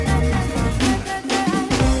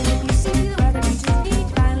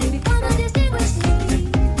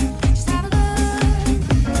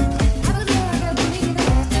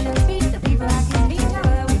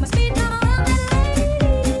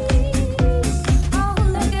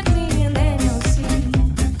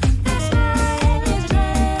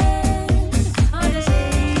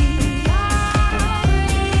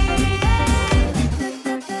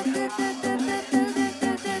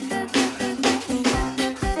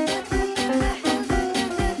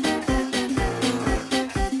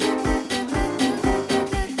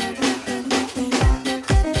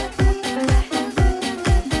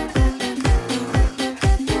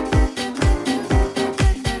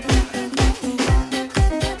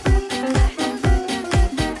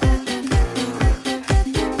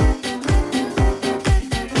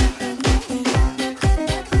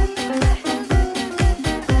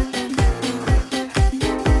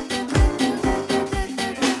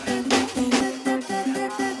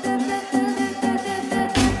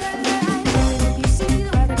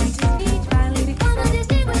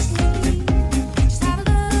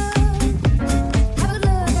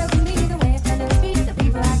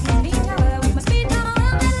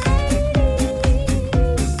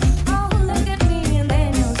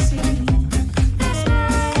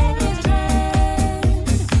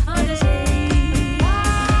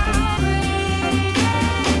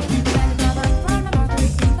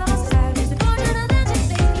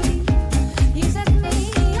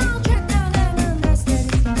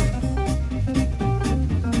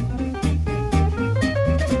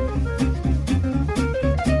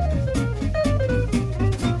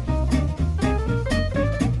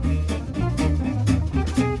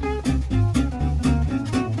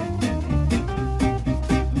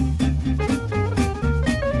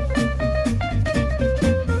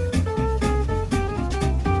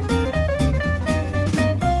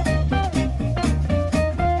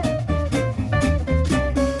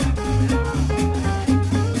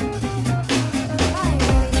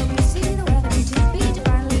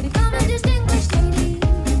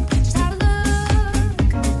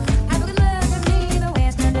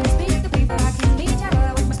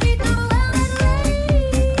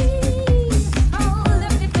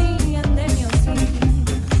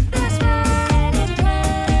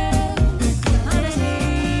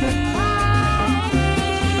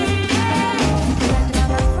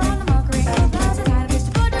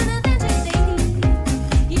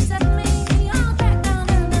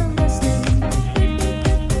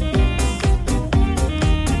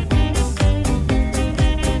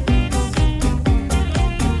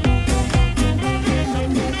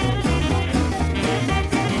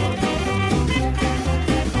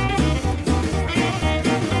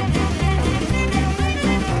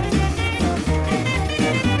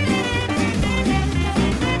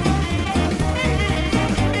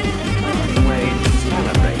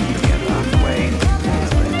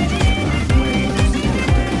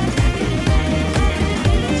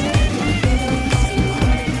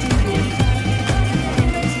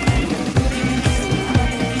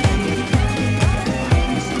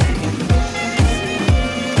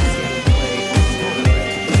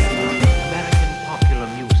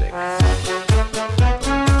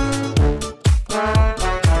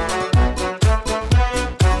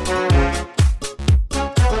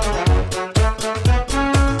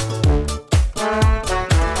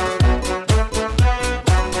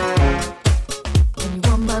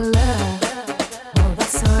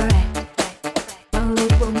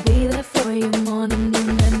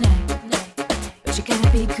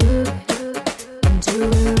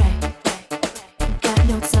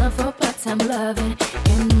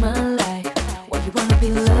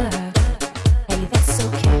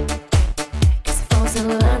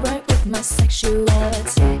with my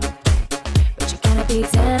sexuality. But you gotta be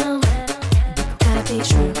down, you gotta be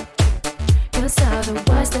true. 'Cause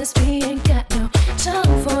otherwise this we ain't got no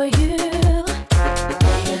time for you.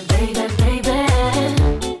 Baby, baby, baby,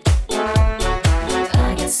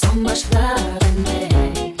 I got so much love in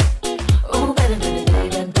me. Oh, baby, baby,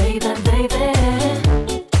 baby, baby, baby,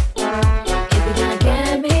 if you're gonna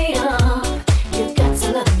get me off, you got to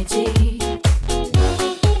love me deep.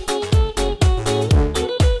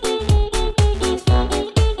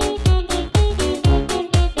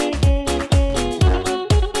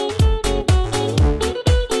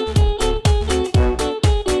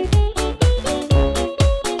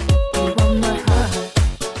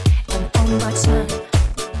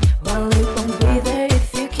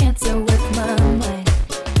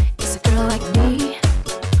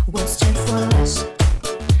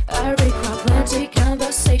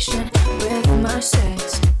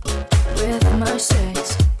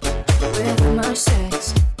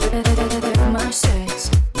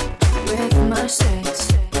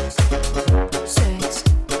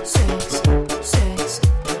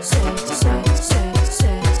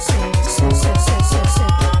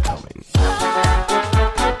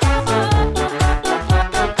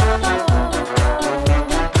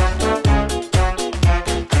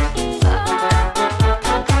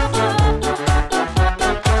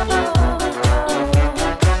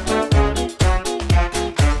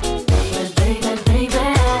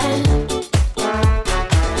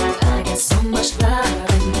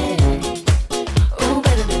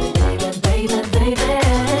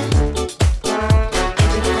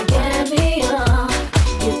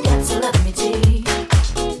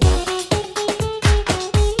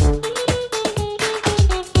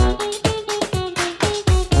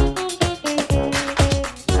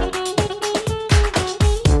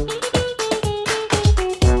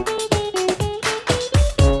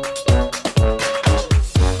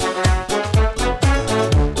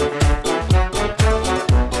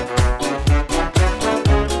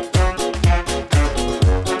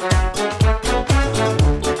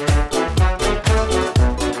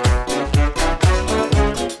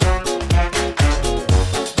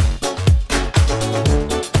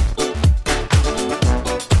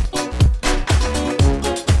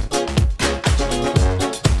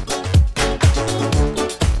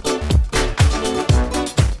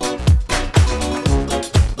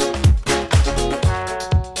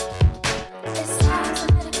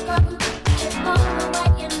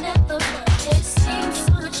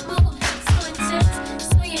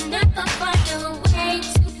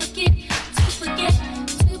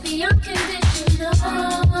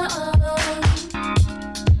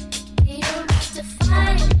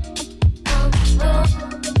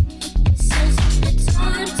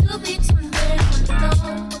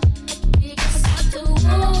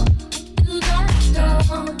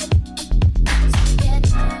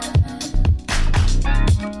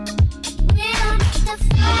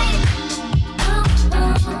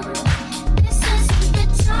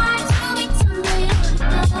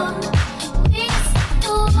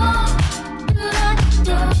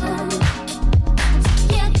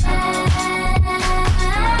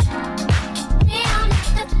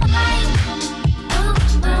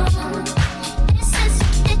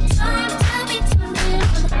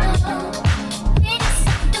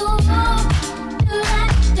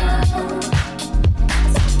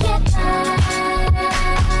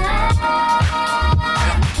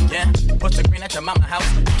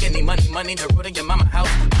 Money the root of your mama house.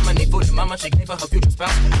 Mama need food and mama she gave for her future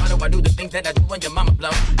spouse. Why do I do the things that I do when your mama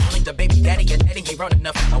blow? Only the baby daddy, your daddy ain't grown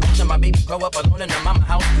enough. I watch my baby grow up alone in her mama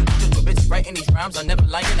house. I'm just too busy writing these rhymes. I'm never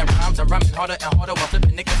lying in rhymes. I'm rhyming harder and harder while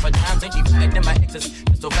flipping nickels for times. Ain't she flagged in my exes?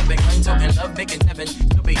 Pistol weapon, gun toting, love big and heaven.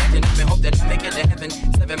 Still be acting up and hope that I make it to heaven.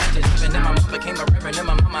 7 matches, 7, and my mom became a reverend. And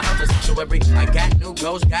my mama house a sanctuary. I got new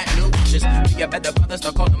goals, got new wishes. Be a better father,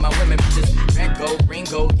 start calling my women bitches. Red gold, green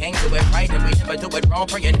gold, gang do it right. And we never do it wrong,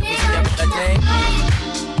 praying that we see a better day.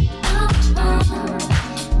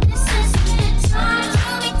 This is the time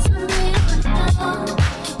for me to live alone.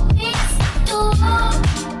 We just do all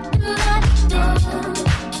through that door.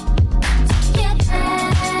 Together,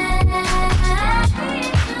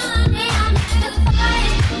 we are the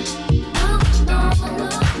fight. No,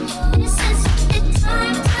 this is the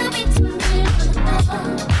time for me to live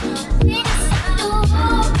alone. We just do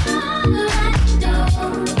all through that door.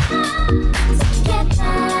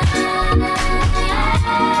 Together.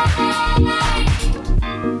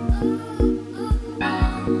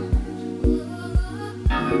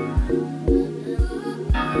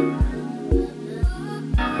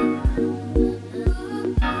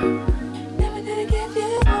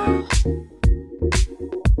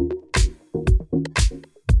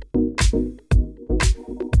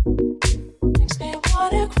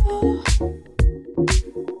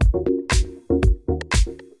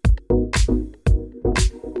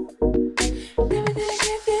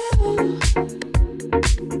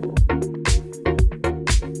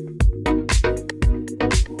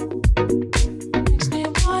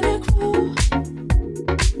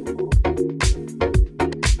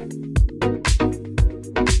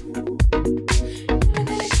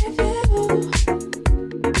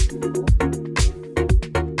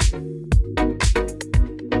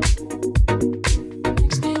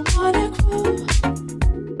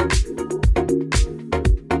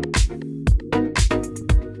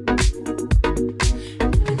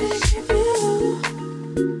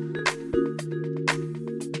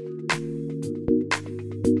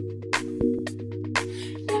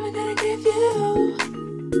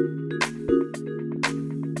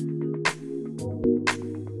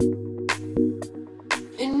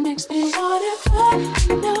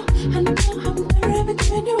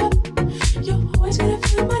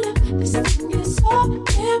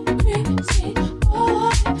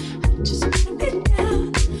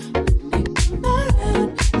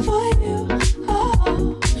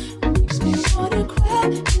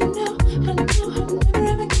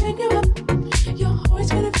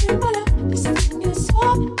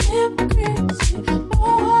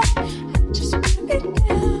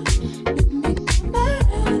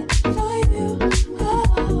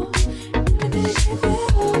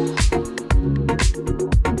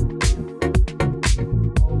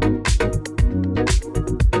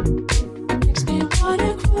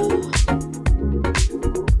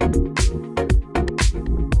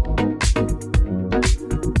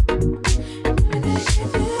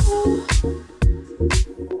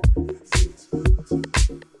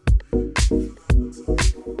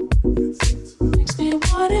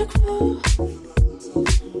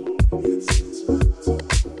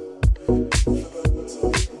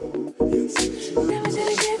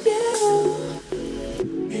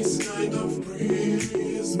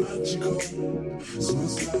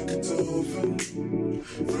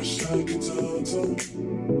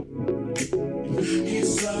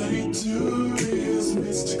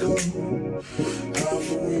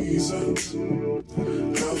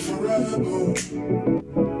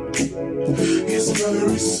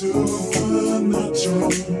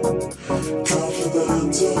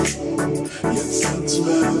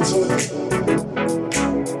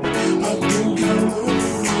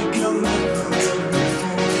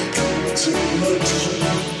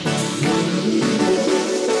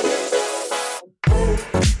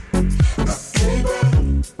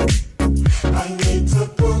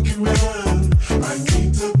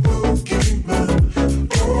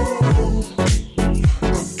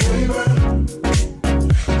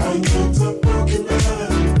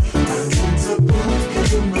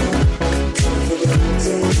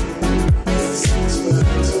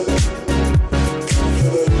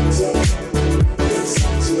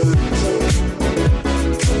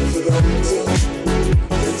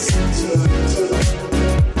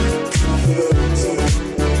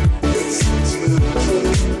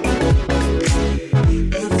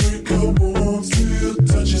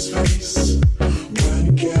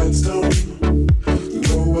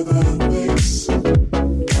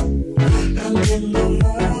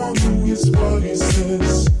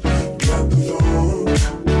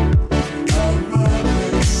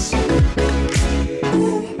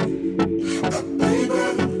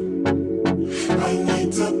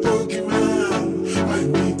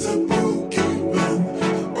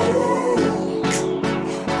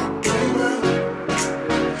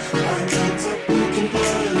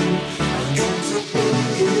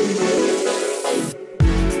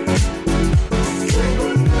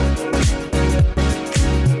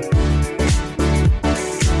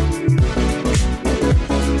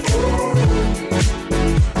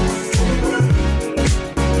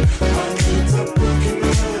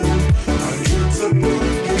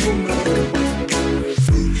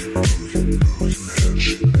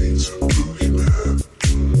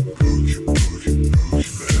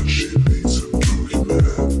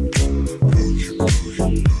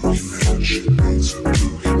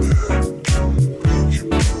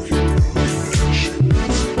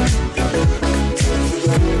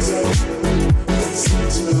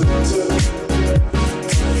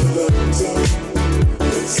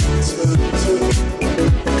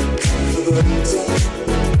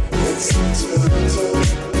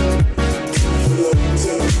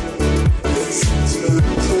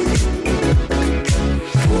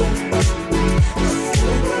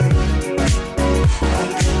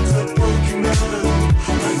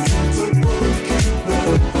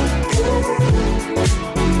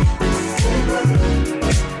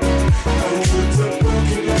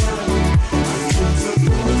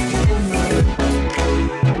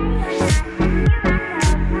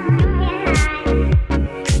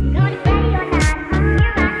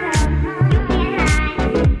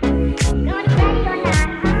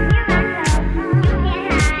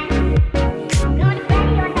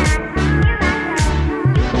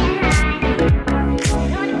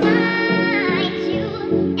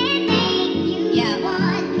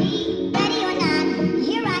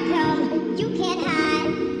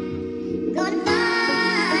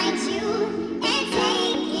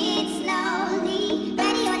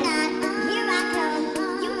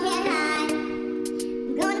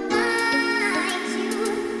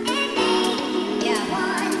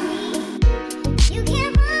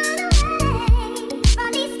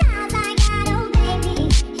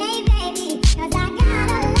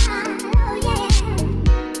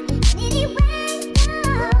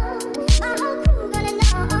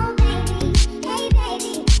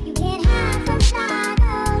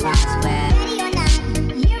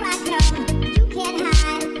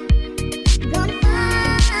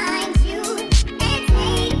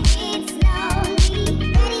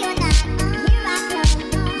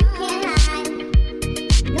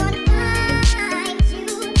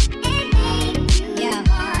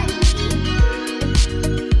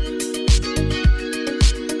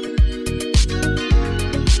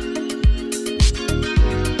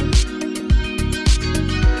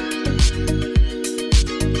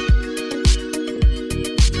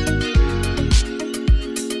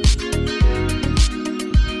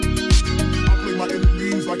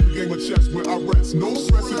 stress. No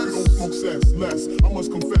stress if you don't smoke cess. Less, I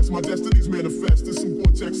must confess, my destiny's manifest. There's some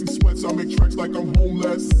vortex and sweats. I make tracks like I'm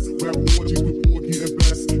homeless. Rap orgies with Porgy and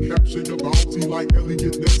Best. Capture your bounty like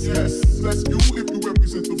Elliot Ness. Yes, that's you if you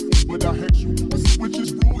represent the food, but I hex you. The switch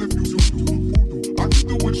is rule if you do voodoo. I can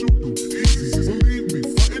do what you do. Easy, believe me.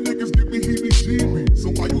 Frontin' niggas give me heebie-jeebies. So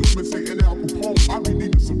why you imitating Al Capone? I be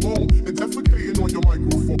needing some bone and defecating on your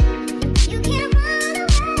microphone. You can't run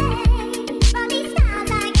away from these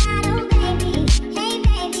styles I got, oh baby. Hey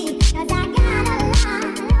baby, 'cause I got a lot,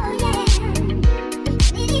 oh yeah.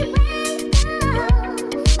 Anywhere you go,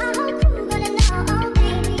 my whole crew gonna know, oh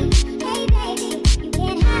baby. Hey baby, you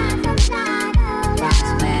can't hide from side, oh no.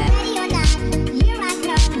 Ready or not, here I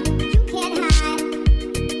come, you can't hide.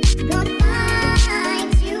 Gonna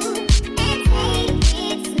find you and take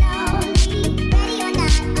it slowly. Ready or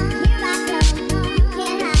not, here I come, you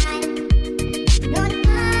can't hide. Gonna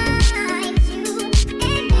find you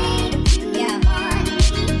and make you want me.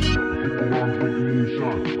 People around breaking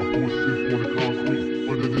moonshine. I pour shit for the concrete.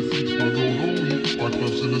 Whether this seats my road only. My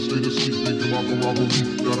clubs in a state of sleep. Thinking about the robbery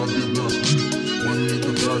that I did last week. Money in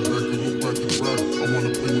the bag that can look like a rag. I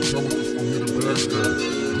wanna play with pelicans from here to Baghdad.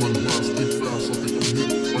 Run blast, think fast, I think I'm hit.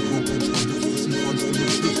 My girl pinch my hips to see lights in the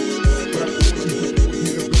assist. Back orgies with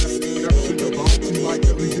Porgy and Best. Capture your bounty like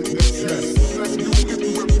Elliot Ness. Yes, that's you if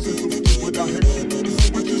you represent the food, but I hex you. The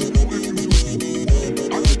switch is rule if you do voodoo.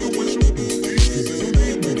 I can do what you do. Easy,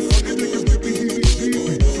 believe me. Frontin' niggas give me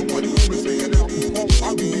heebie-jeebies. So why you imitating Al Capone? I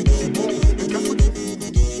be needing some bone and defecating.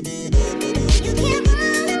 You can't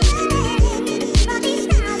run away from these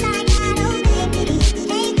styles I got, oh baby.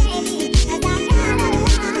 Hey baby, 'cause I got a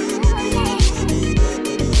lot, oh yeah.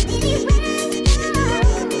 Anywhere you go,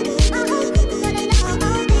 my whole crew gonna know,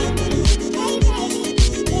 oh baby. Hey baby,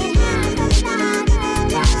 you can't hide from side, oh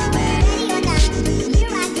no. Ready or not,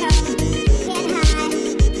 here I come, you can't hide.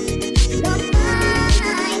 Gonna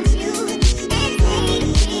find you and take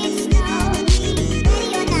it slowly. Ready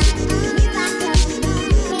or not, here I come,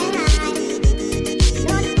 you can't hide.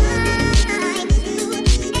 Gonna find you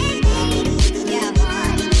and make you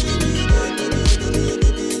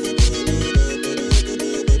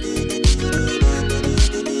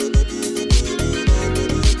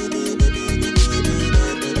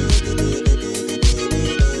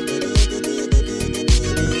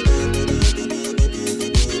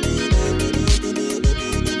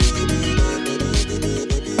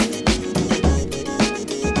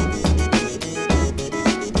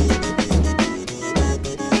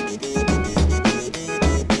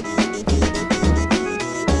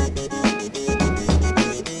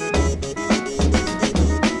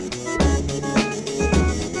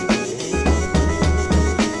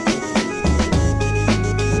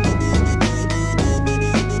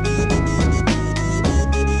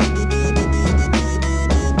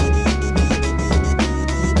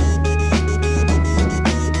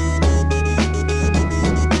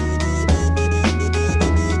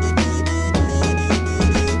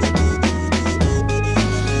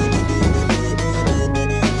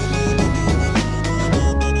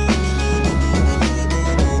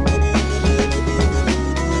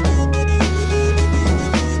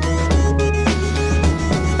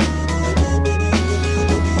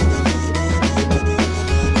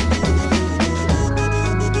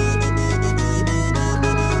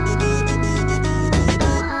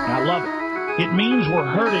I love it. It means we're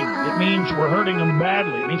hurting. It means we're hurting them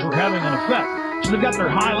badly. It means we're having an effect. So they've got their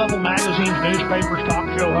high-level magazines, newspapers, talk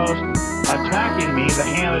show hosts attacking me, the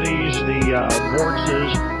Hannitys, the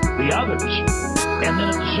Bortzes, the others. And then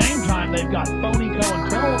at the same time, they've got phony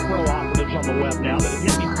co-and-pro operatives on the web now that have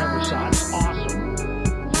hit me from every side. It's awesome.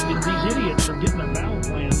 These idiots are getting their battle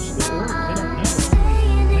plans, the order. They don't know it.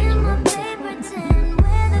 Laying in my paper tin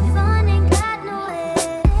where the fun ain't got no end.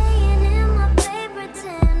 Laying in my paper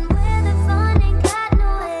tin where the fun ain't got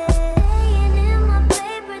no end. Laying in my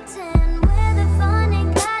paper tin where the fun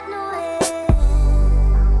ain't got no end.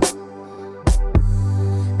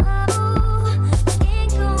 Oh,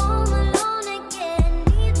 can't go home alone again.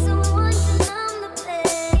 Need someone to numb the pain.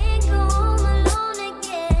 Can't go home alone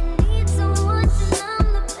again. Need someone to numb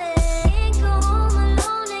the pain. Can't go home alone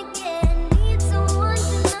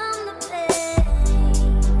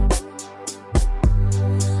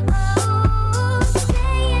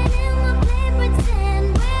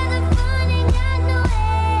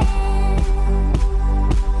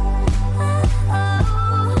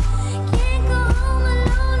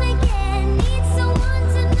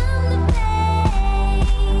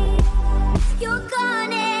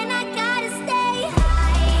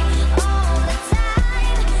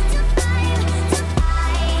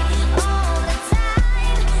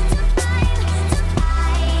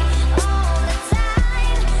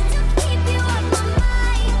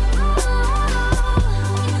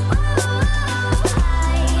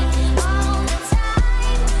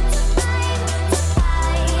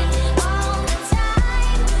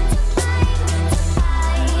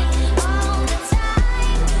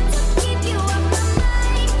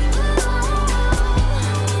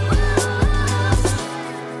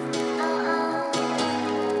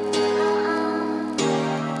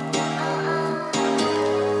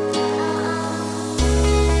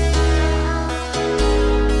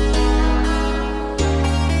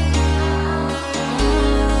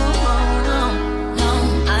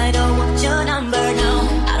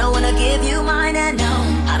wanna give you mine and no,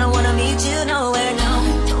 I don't wanna meet you nowhere,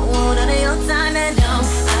 no. Don't want none of your time and no,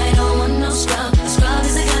 I don't want no scrub. A scrub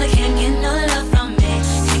is a guy that can't get no love from me.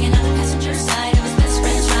 Hanging out the passenger side of his best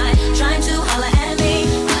friend's ride, trying to holler at me.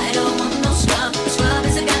 I don't want no scrub. A scrub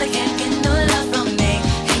is a guy that can't get no love from me.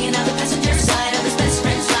 Hanging out the passenger side of his best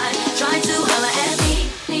friend's ride, trying to holler at me.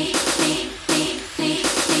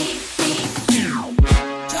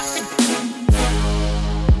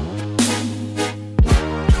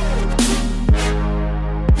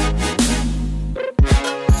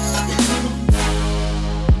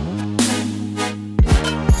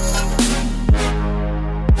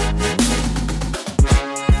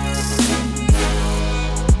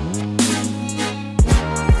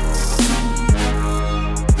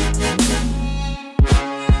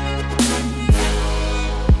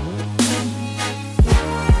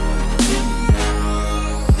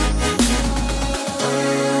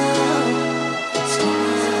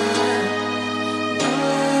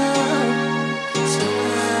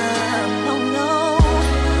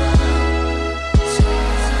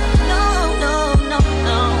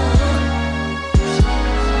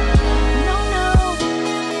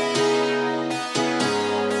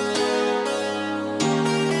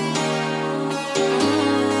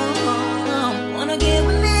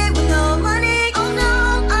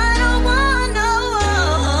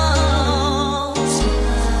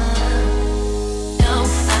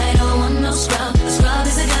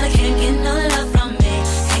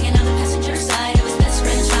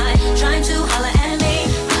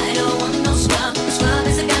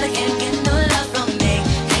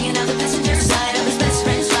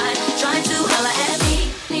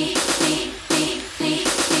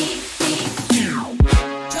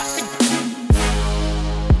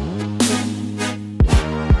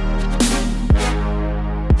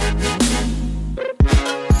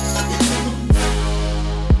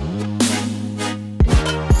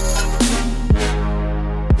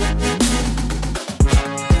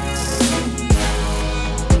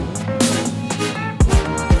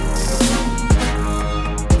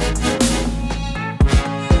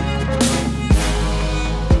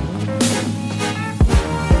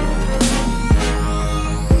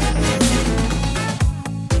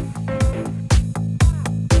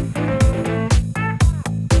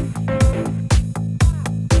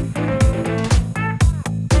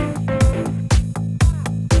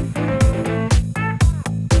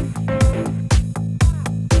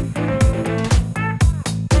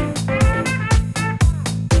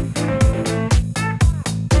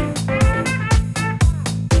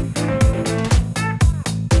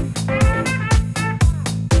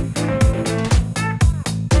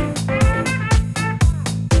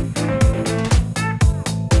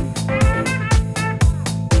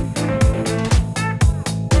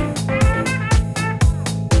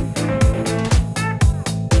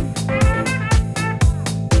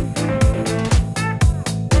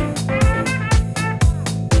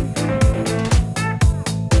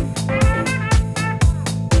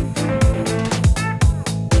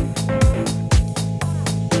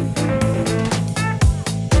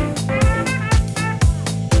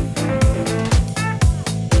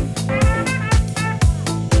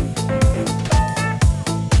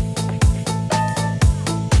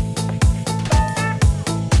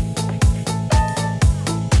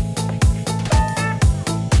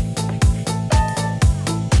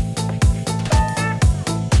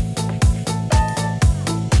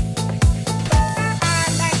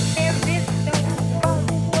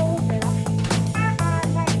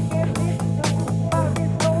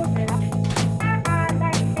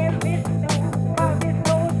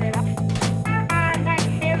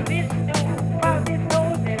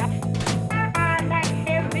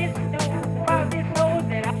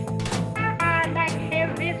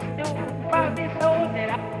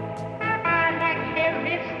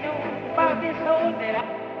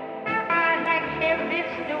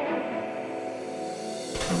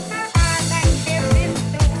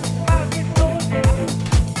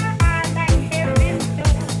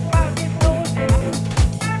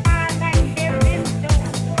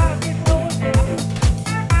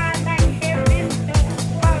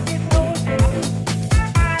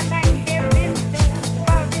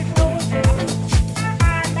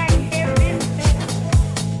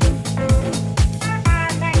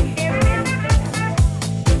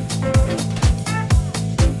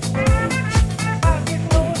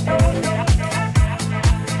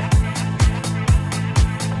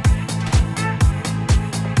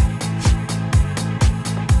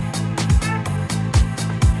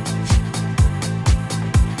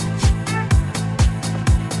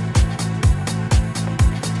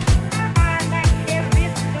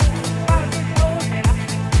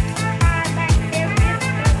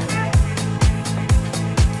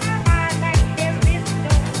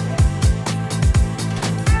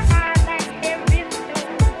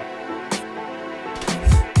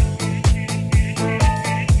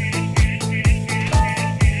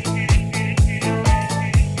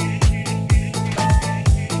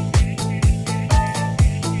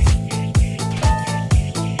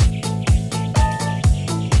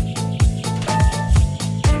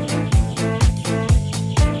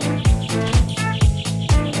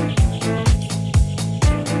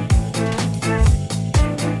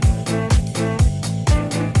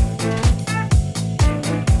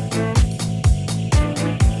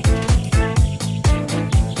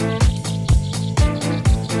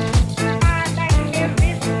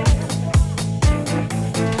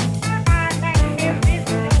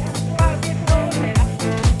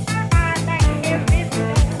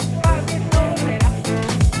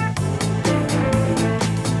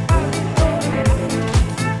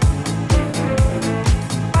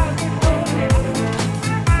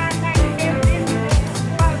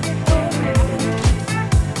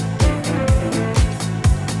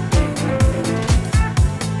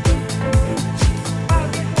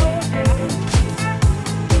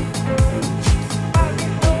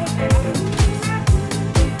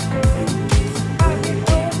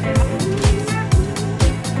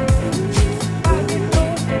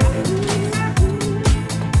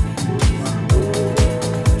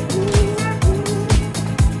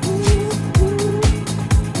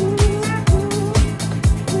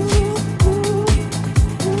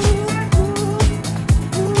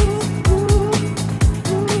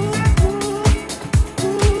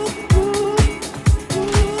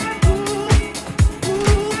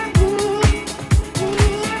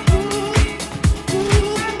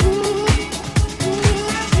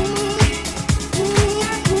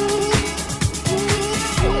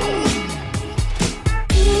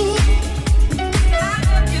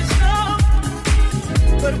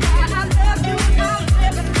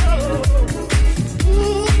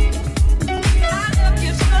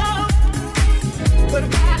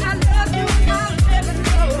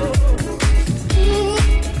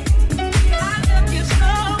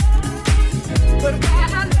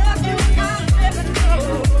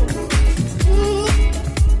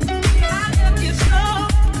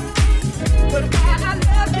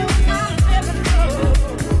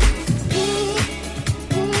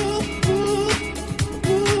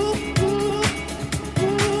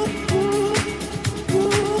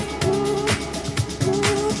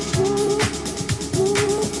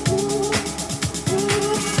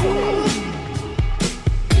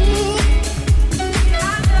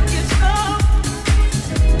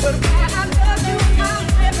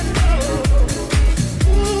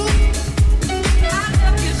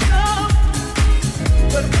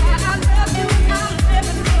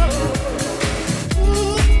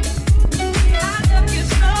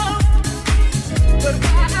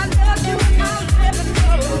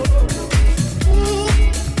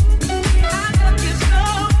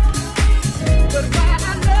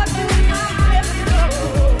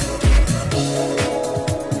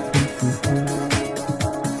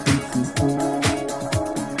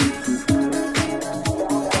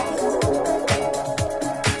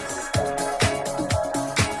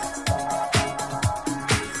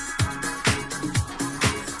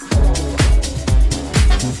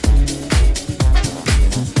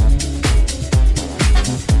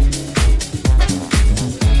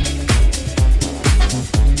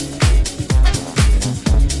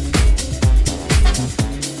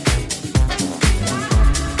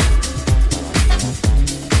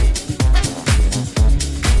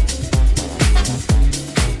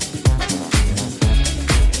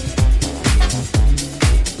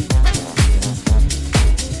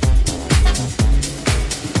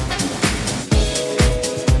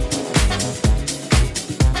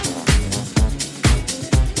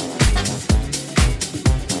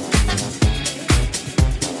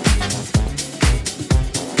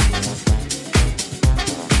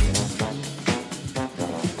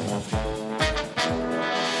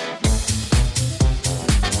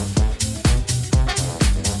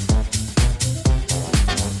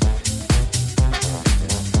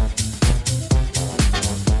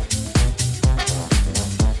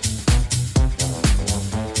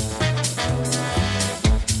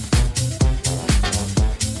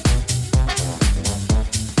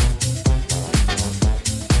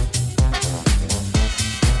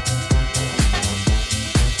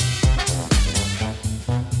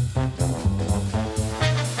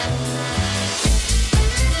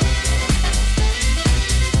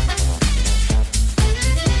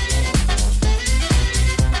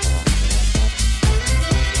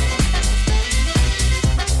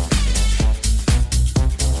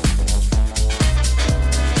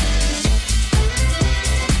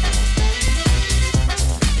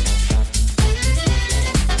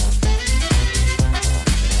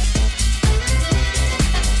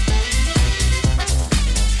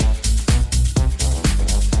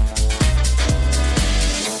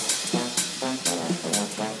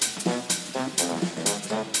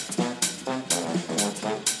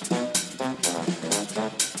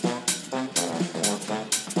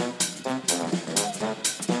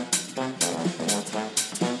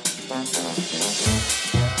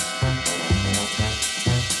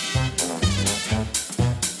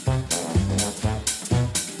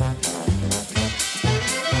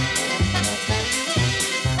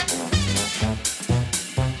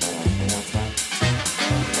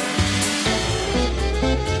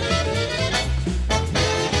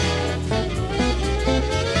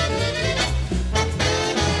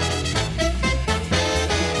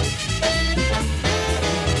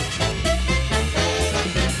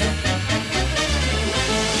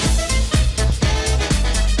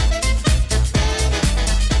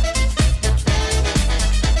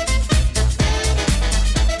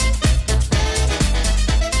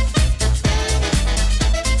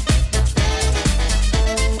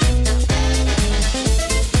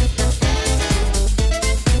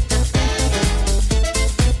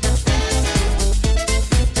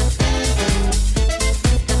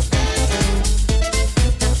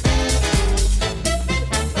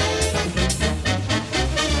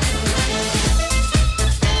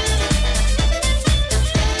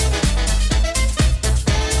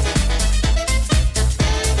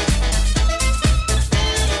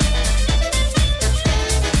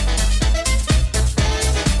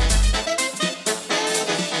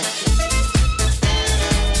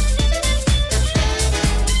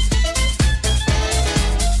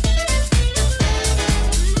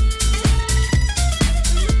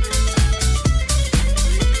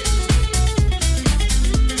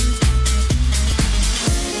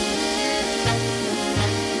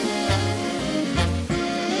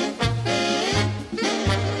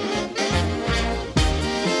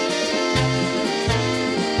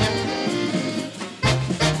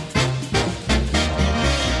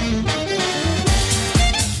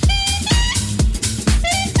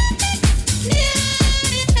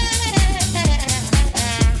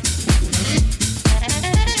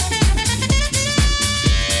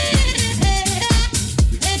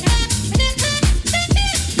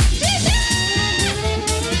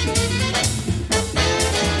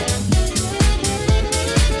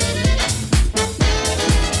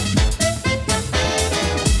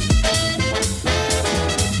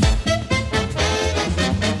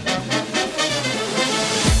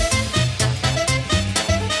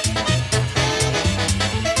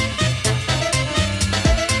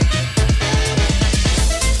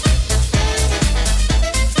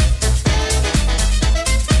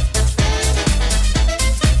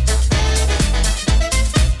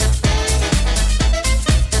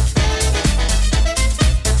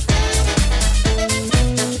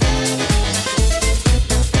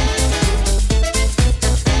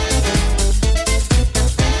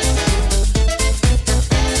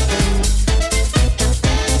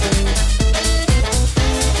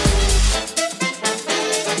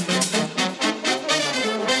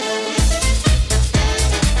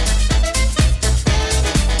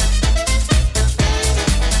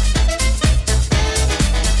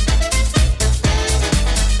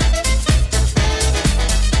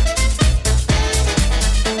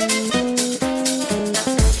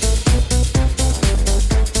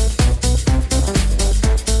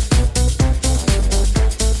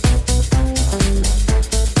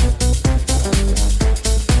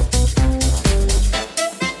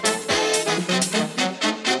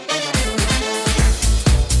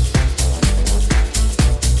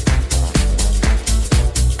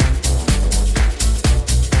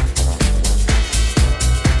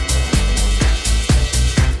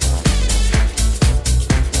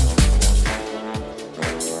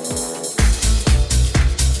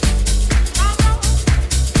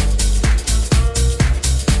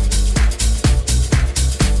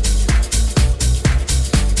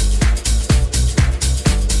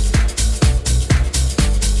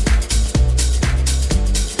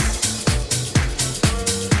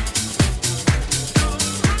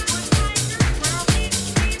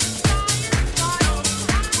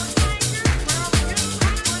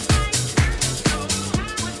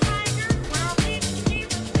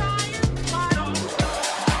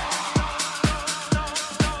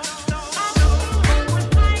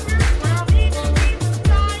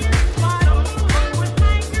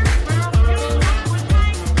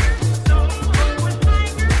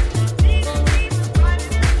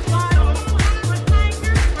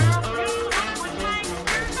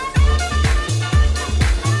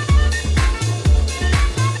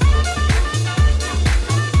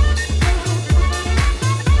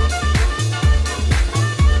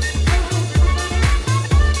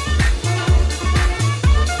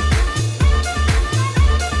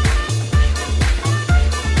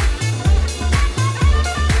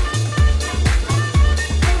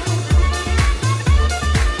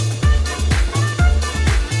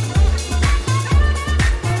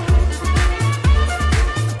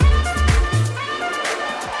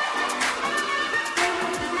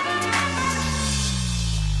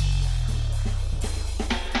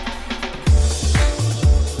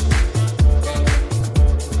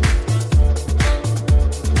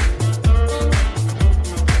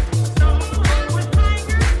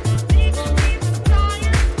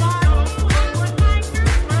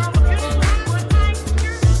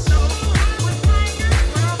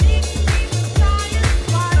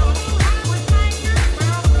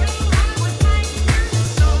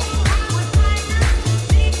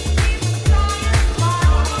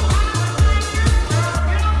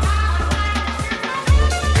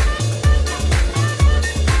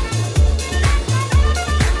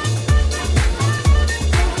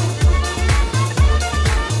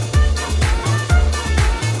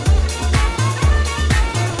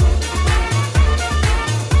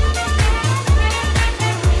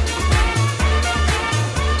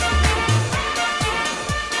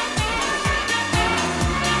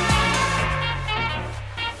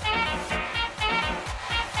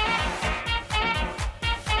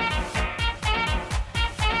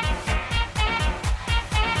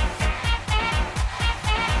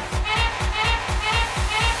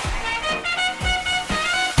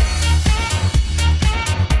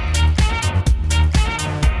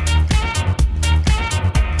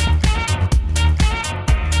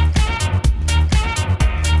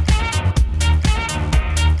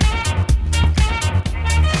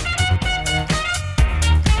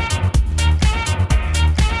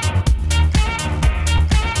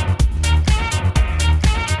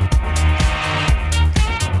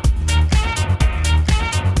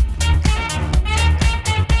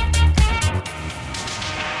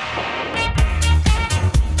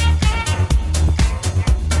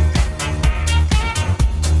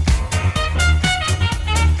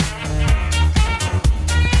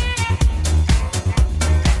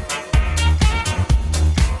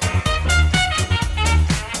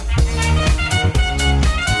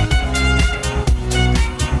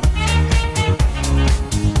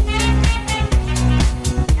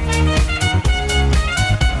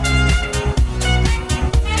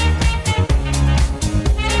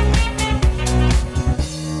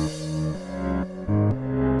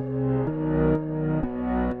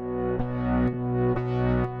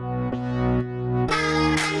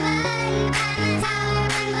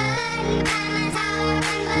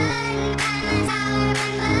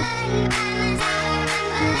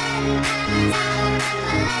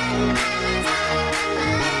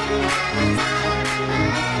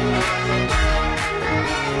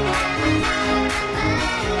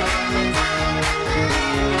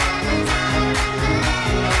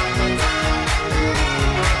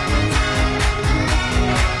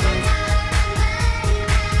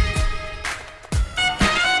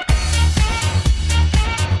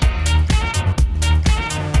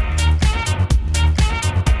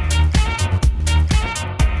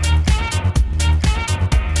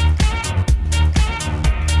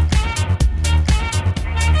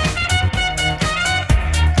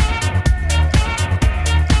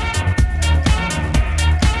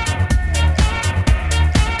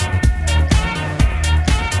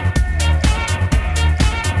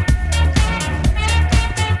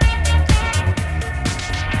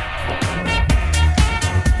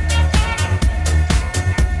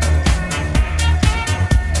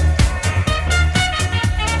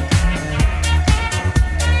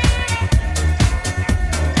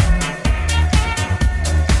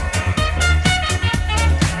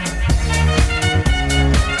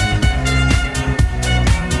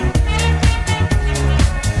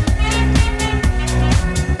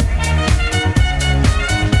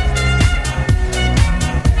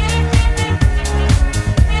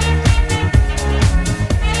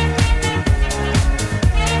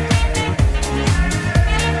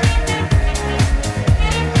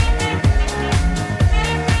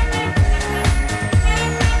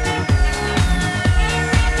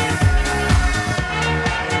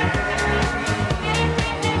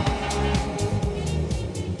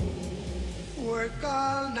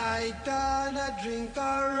 drink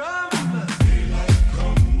a rum.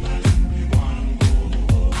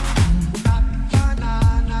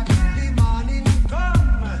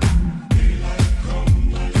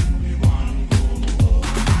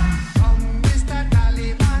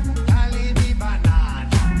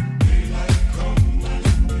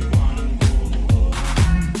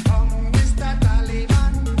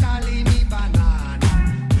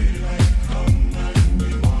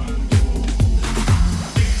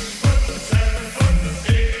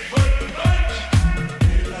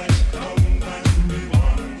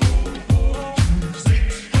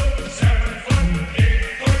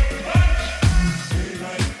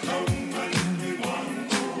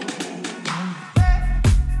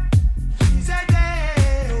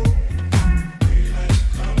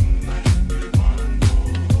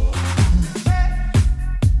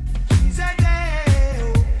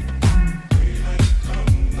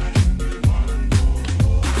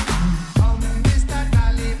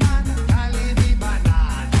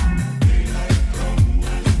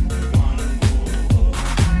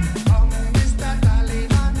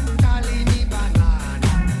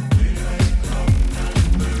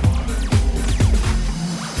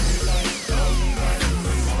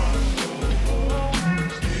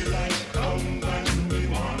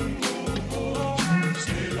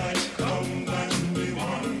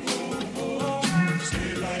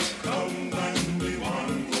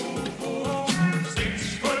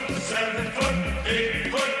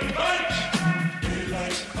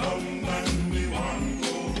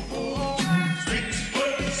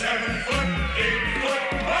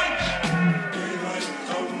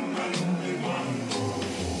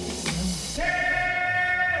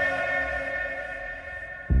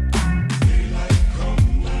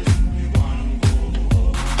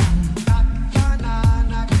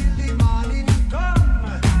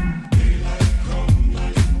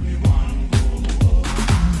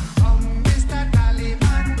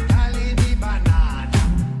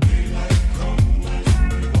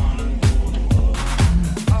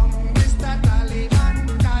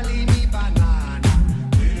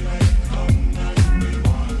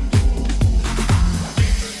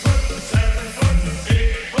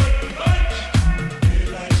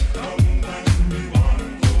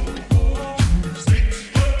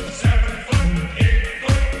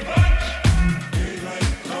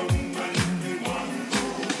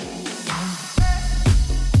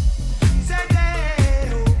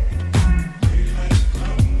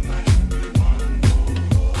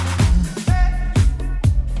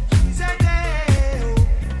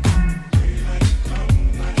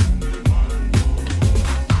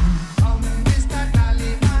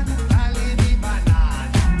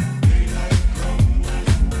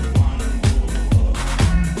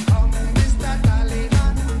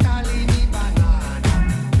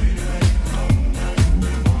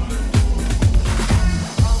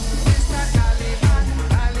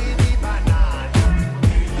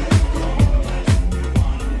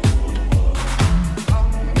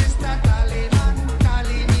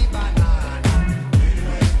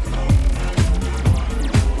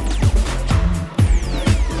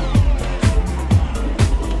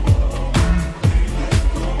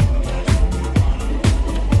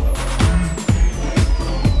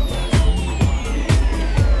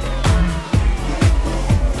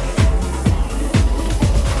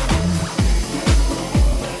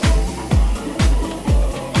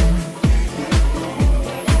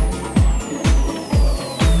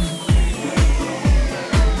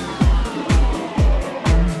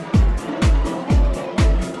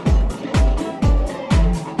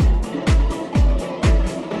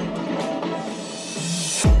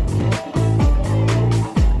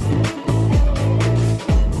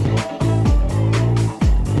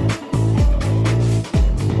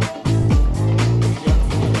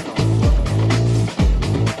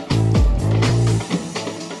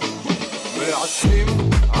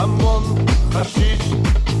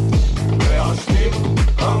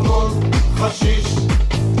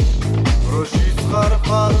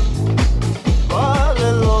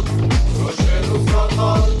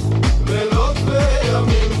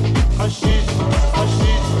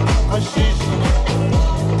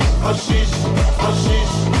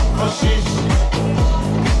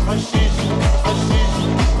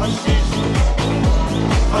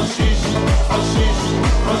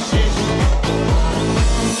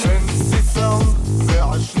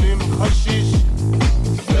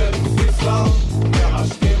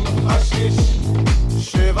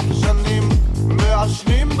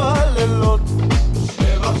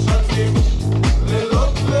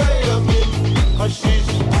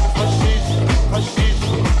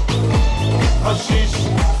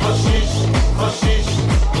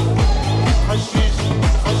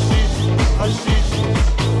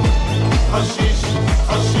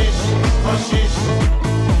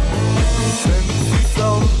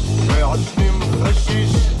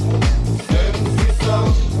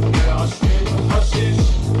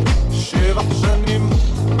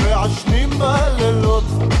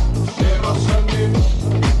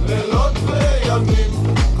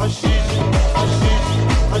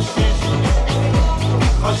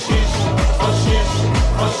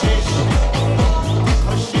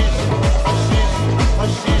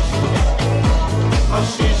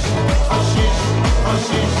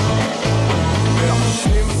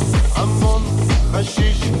 מעשנים המון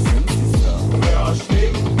חשיש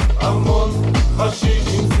מעשנים המון חשיש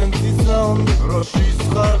עם סנטיסאונד ראשי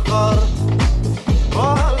סחרחר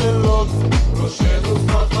בלילות ראשנו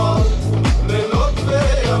סחרחר לילות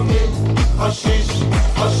וימים חשיש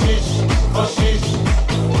חשיש חשיש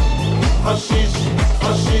חשיש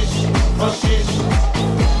חשיש חשיש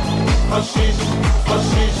חשיש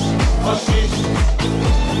חשיש חשיש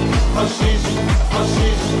חשיש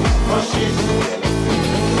חשיש חשיש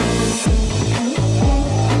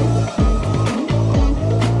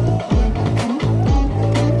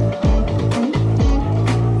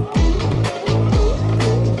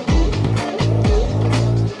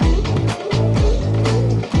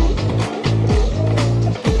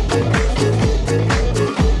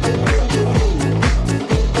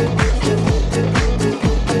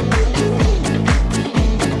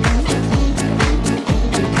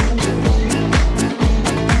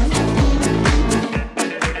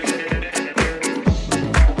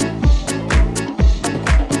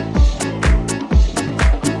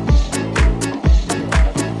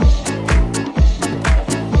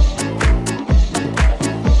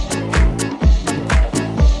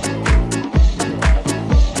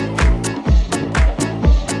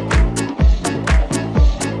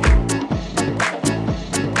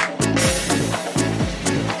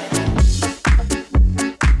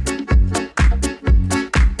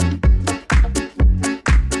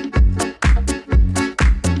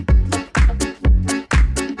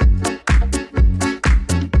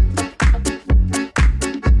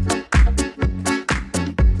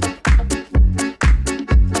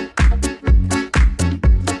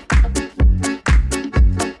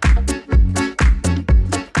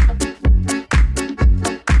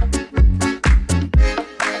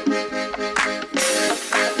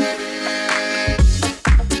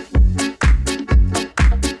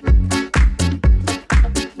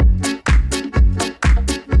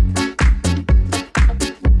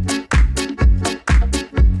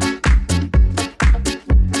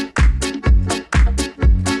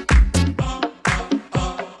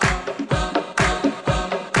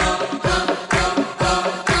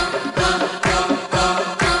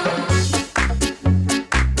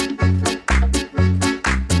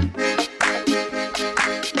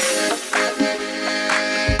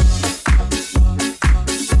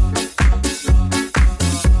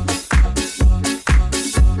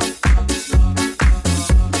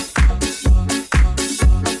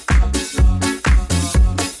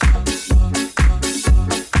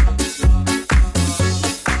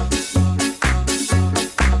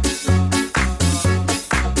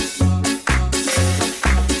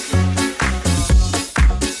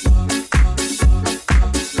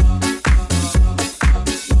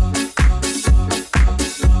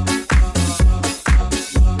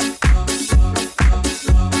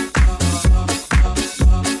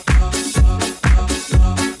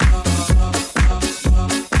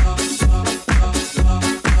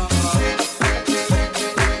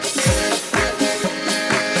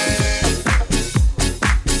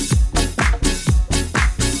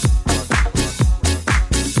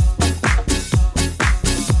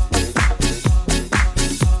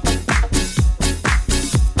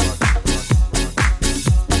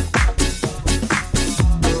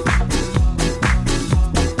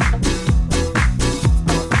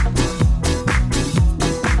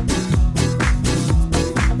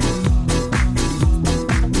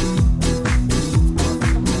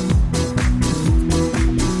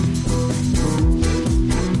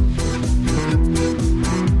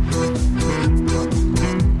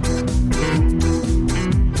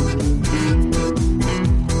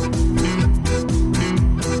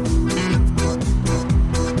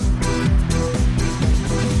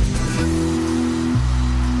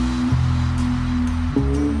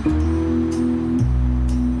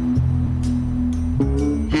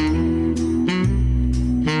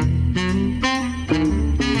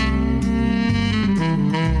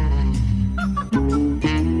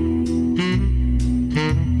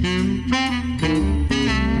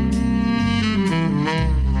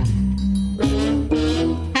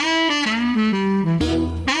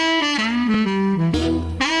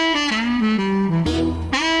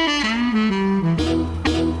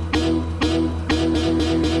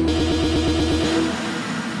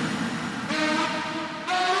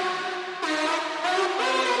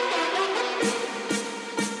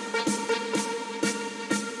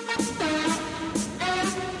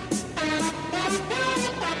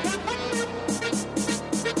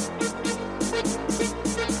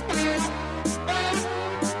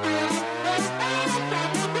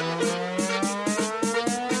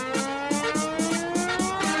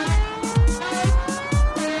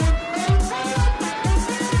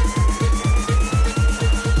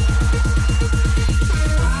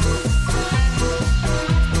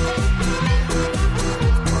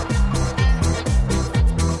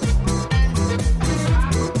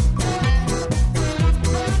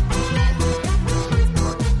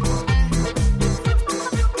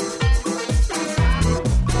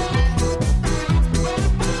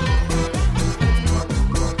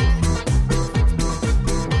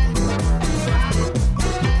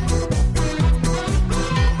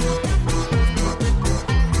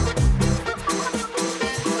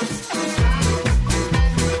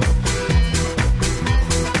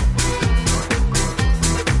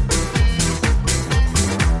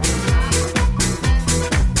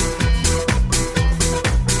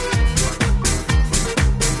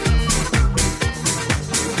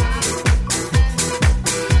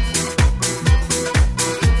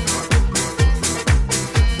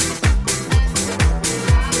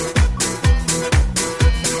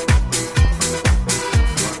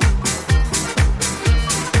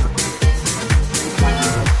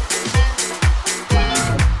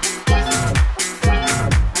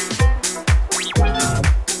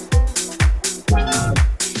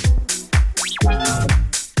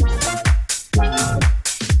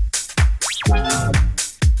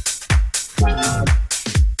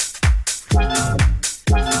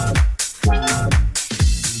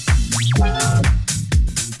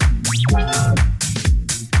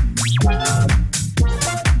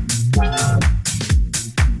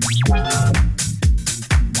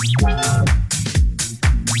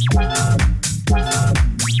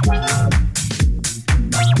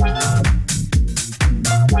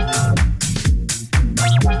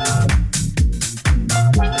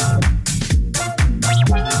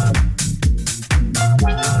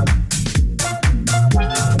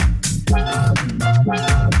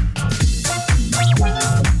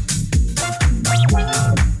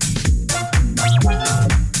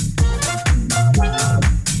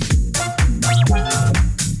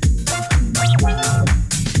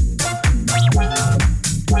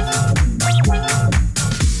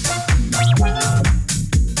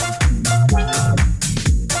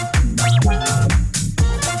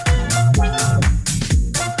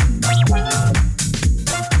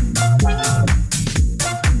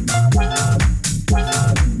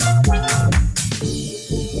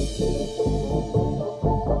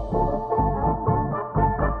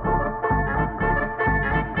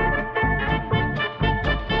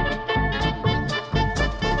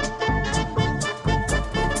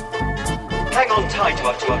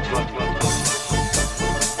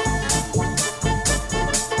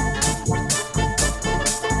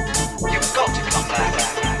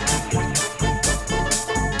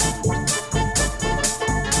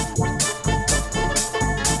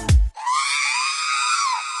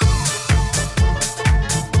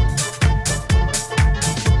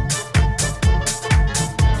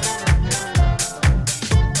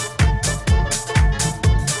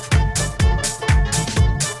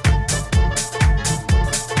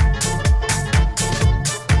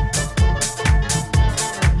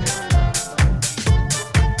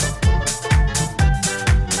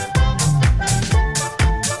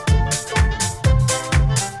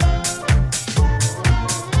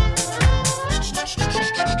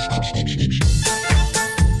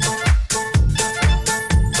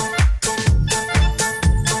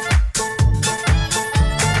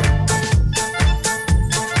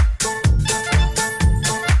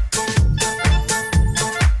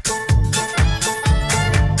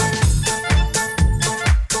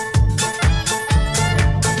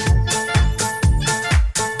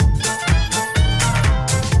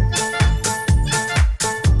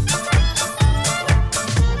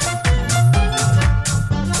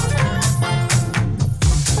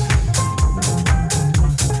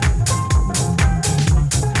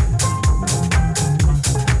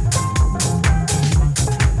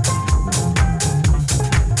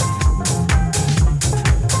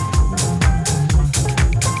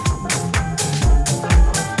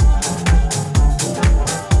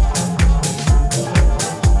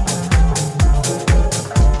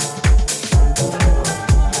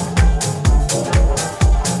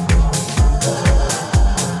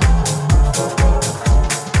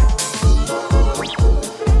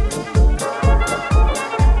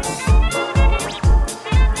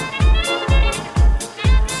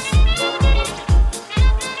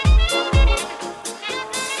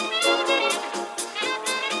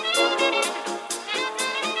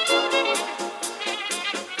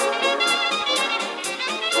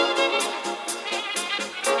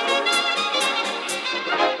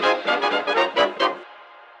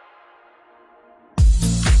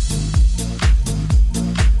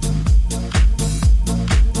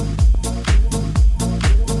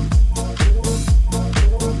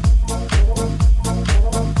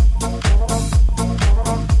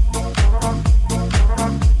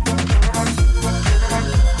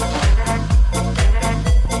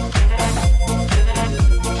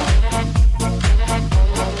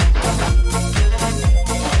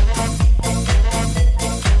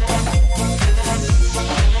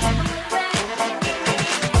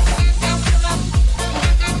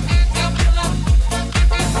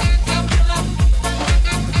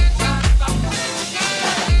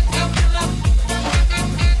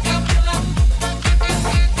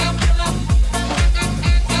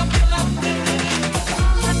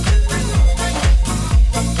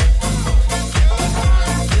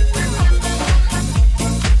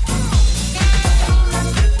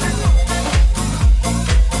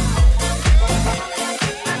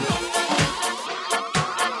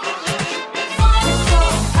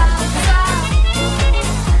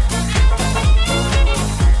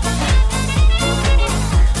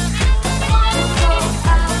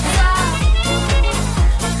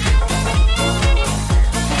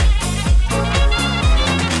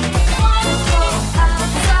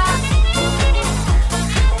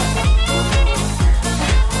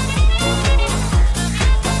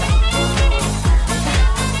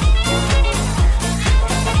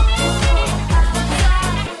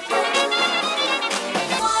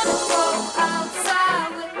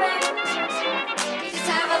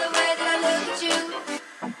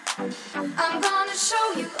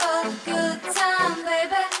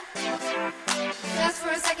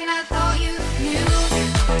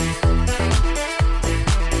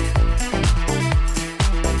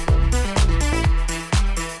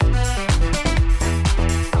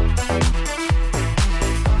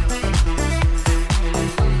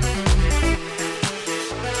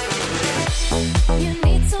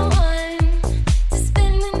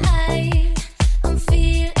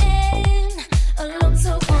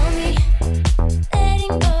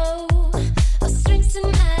Letting go of strings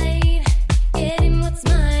tonight, getting what's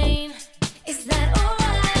mine.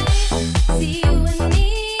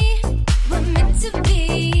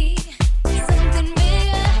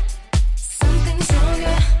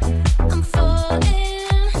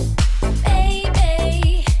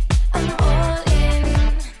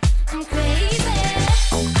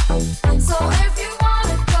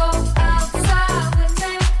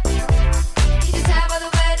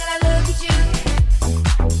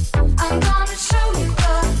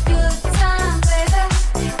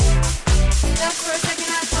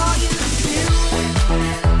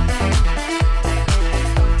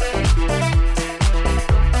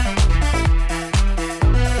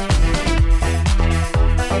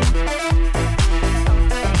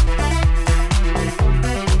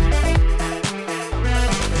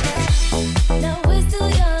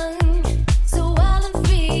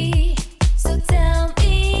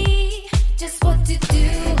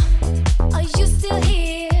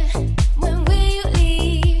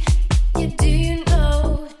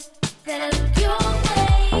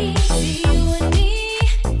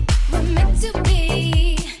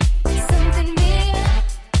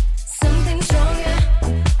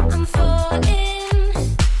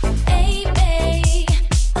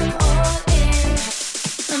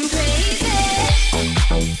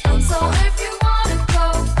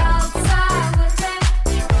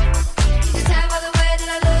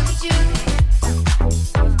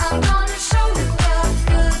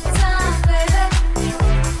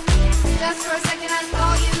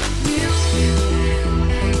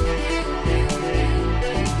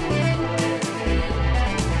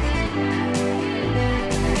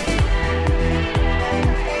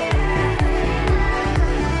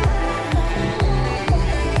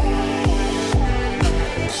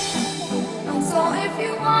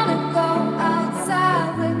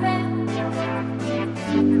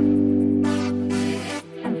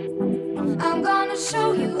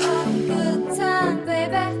 show you a good time,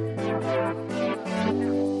 baby.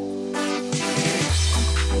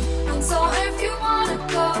 And so if you wanna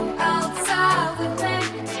go outside with me,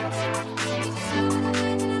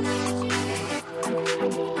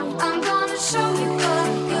 I'm gonna show you a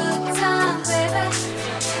good time, baby.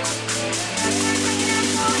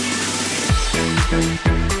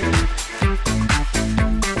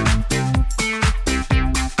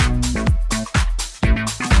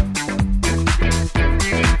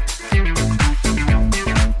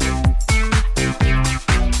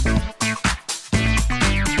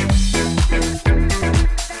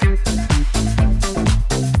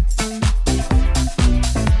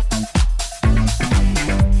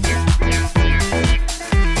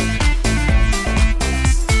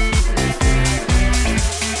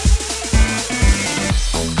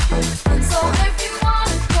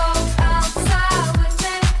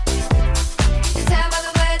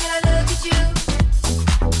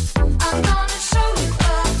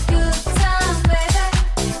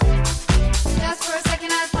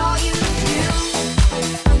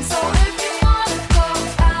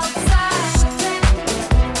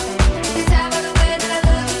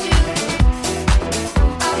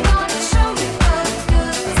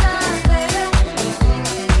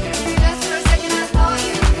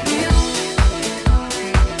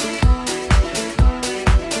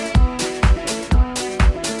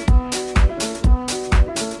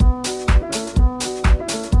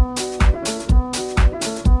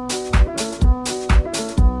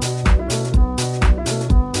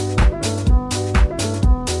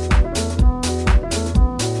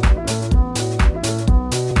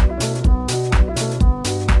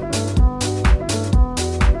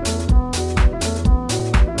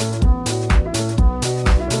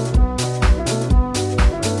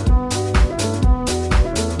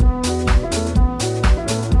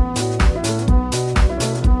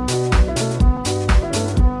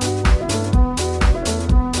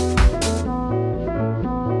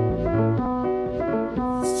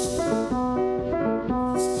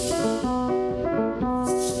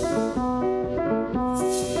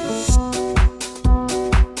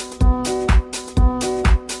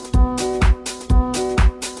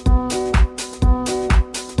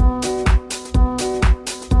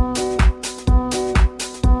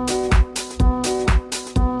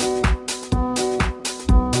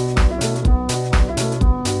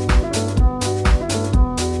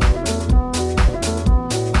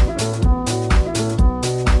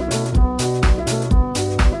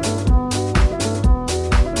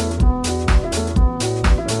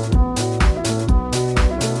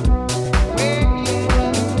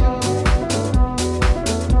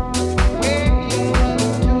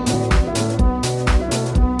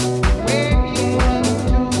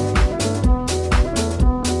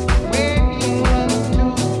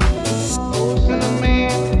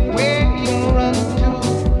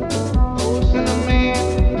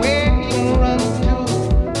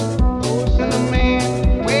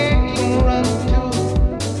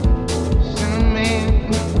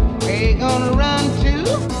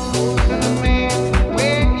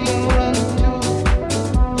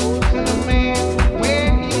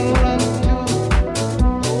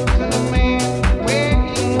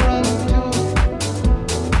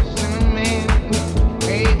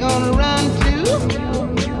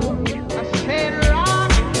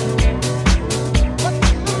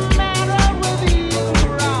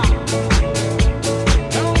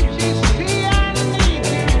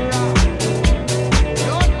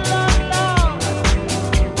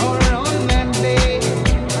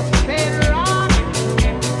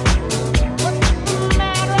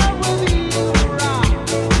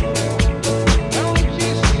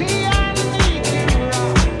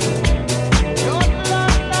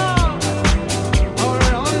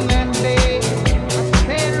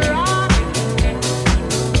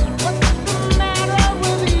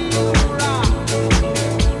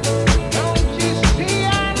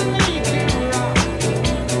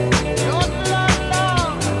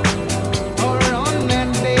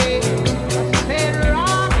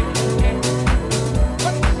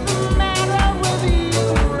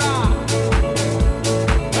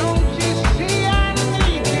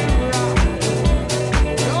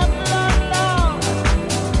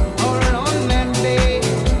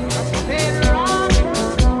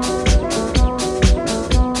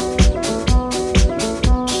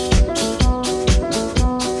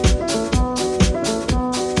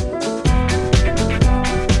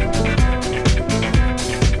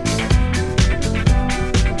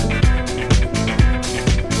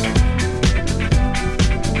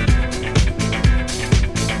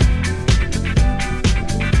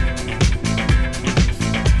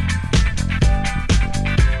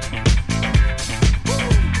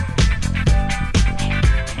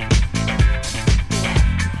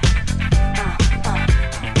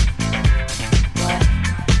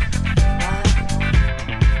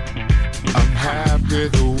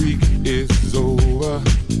 with the week is over.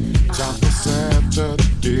 Time for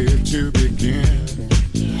Saturday to begin.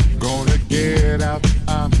 Gonna get out,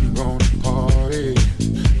 I'm gonna party.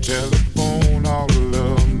 Telephone all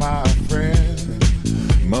of my friends.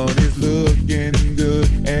 Money's looking good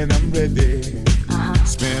and I'm ready.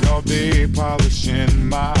 Spend all day polishing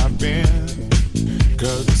my Benz.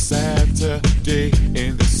 Cause it's Saturday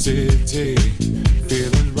in the city.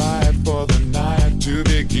 Feeling right for the night to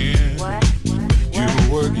begin. You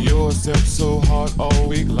work yourself so hard all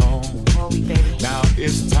week long. Now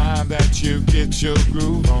it's time that you get your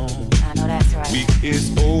groove on. I know that's right. Week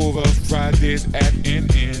is over, Friday's at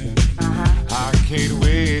an end. I can't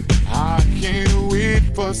wait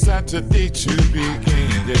for Saturday to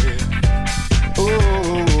begin. Yeah. Oh,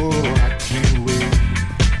 I can't wait.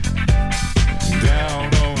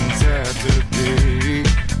 Down on Saturday.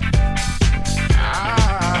 I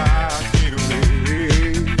can't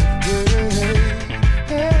wait.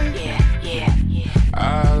 Yeah.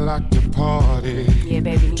 I like to party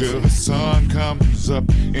till the sun comes up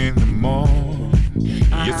in the morning.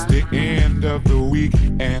 It's the end of the week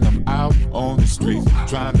and I'm out on the street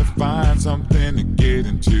trying to find something to get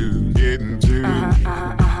into.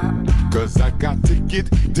 Cause I got to get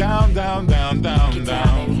down.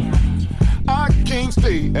 I can't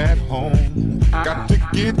stay at home. Got to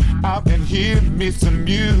get out and hear me some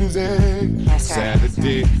music.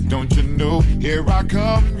 Saturday, don't you know? Here I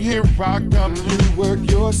come. You work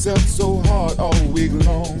yourself so hard all week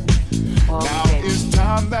long. Now it's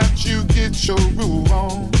time that you get your groove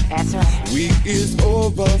on. That's right. Week is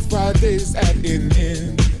over, Friday's at an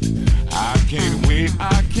end. I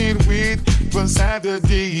can't wait for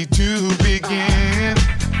Saturday to begin.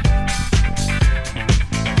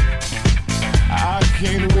 I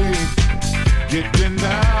can't wait, getting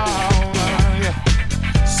down, yeah.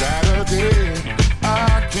 Saturday,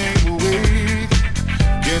 I can't wait,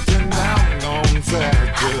 getting down on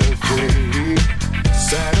Saturday.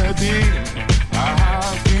 Saturday,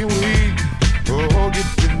 I can't wait, oh,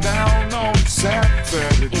 getting down on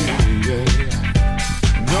Saturday, yeah.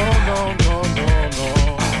 No,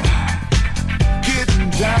 getting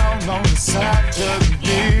down on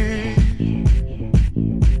Saturday.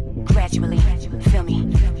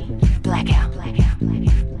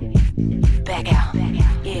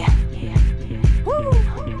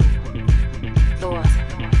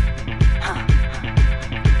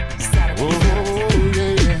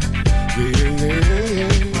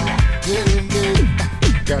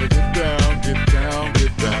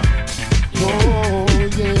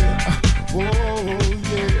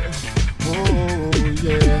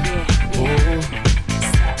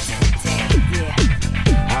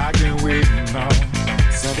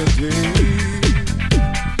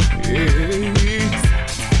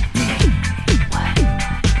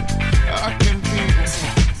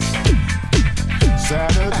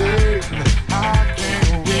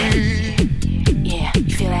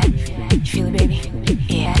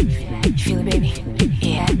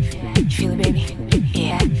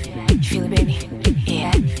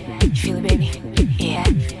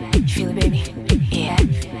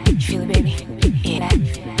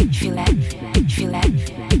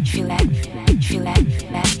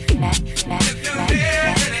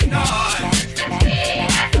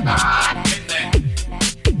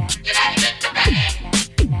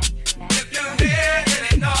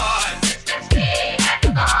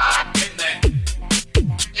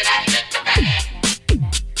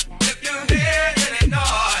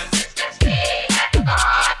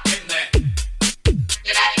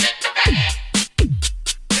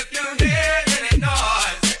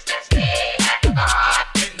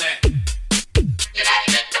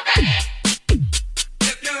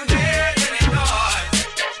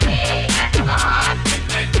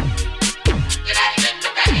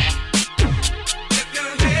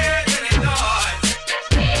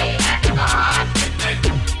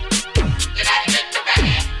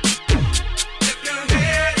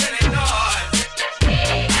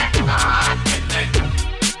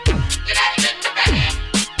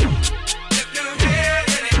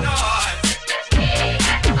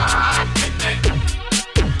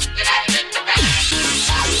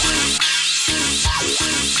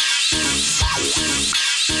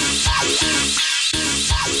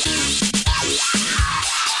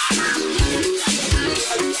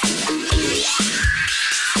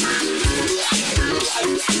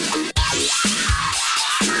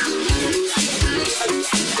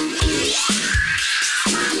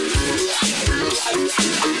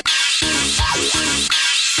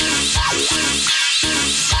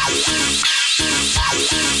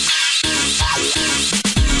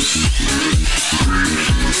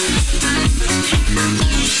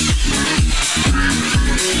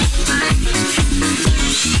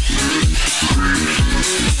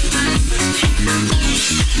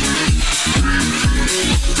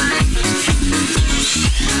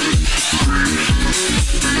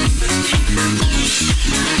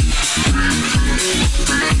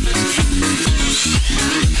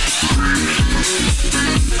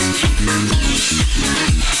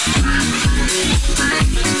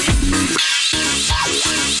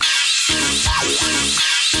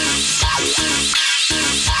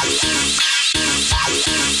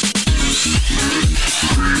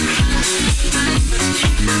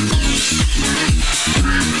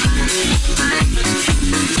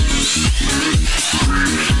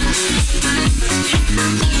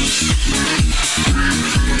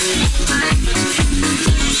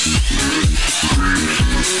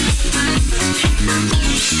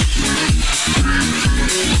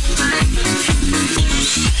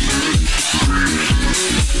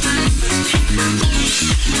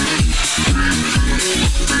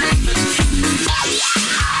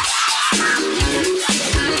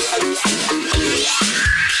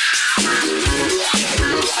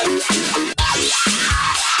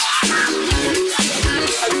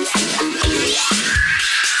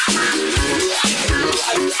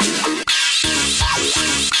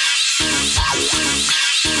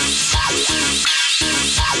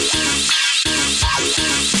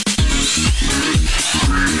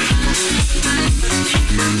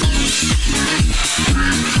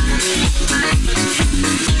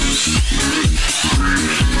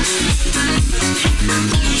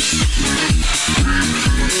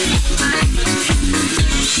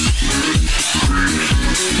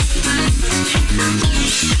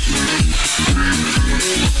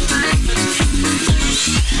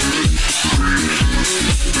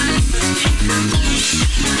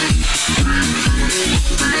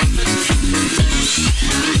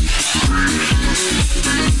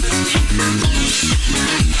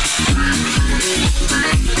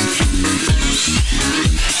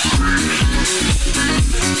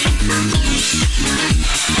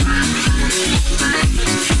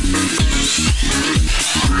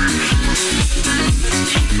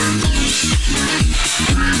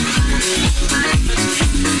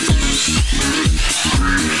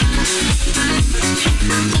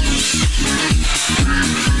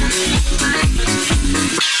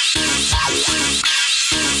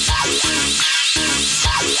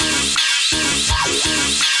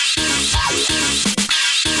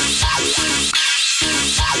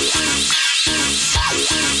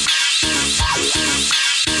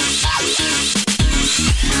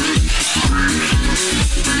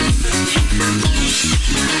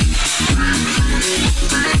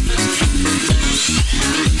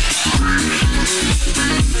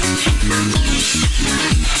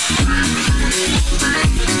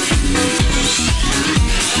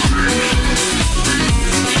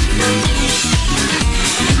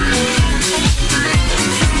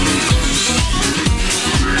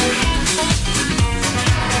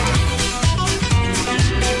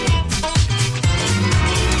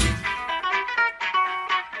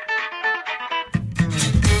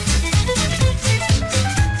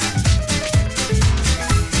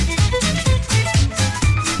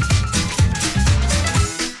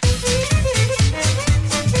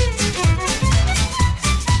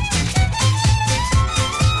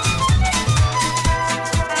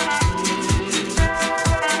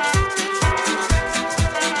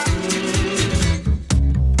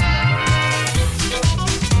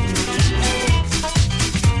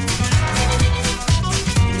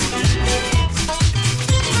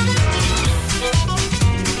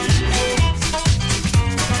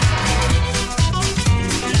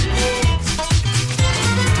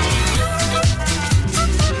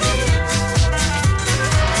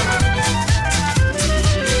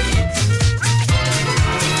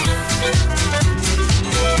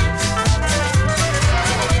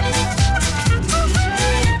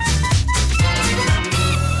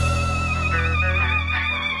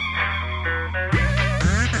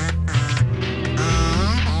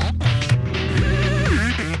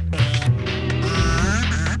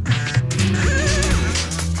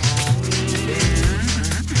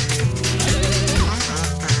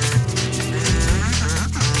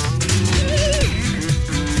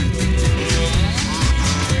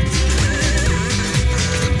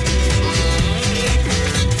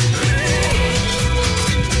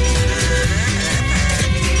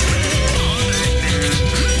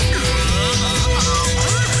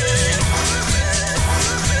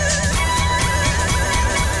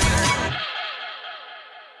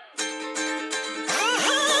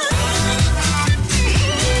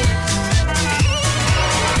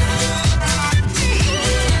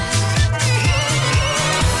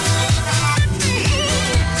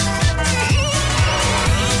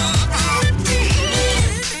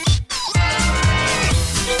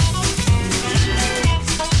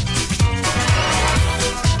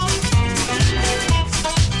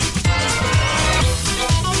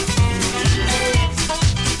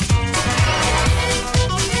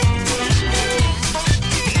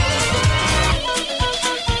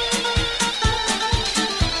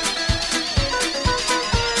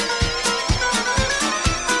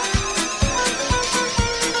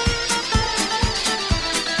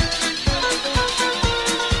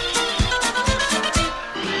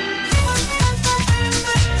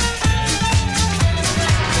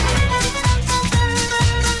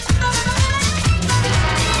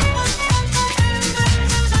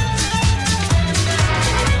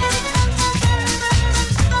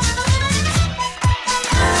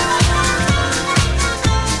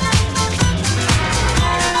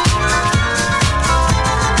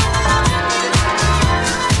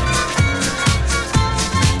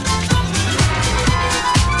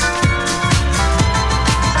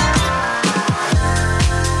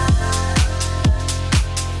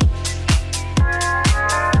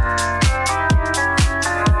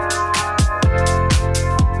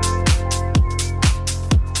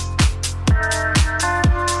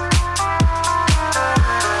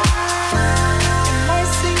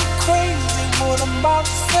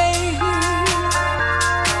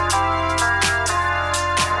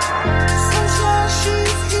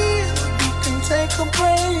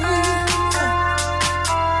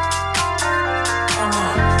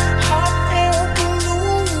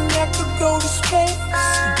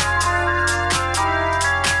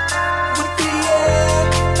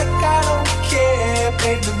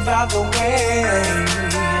 by the way.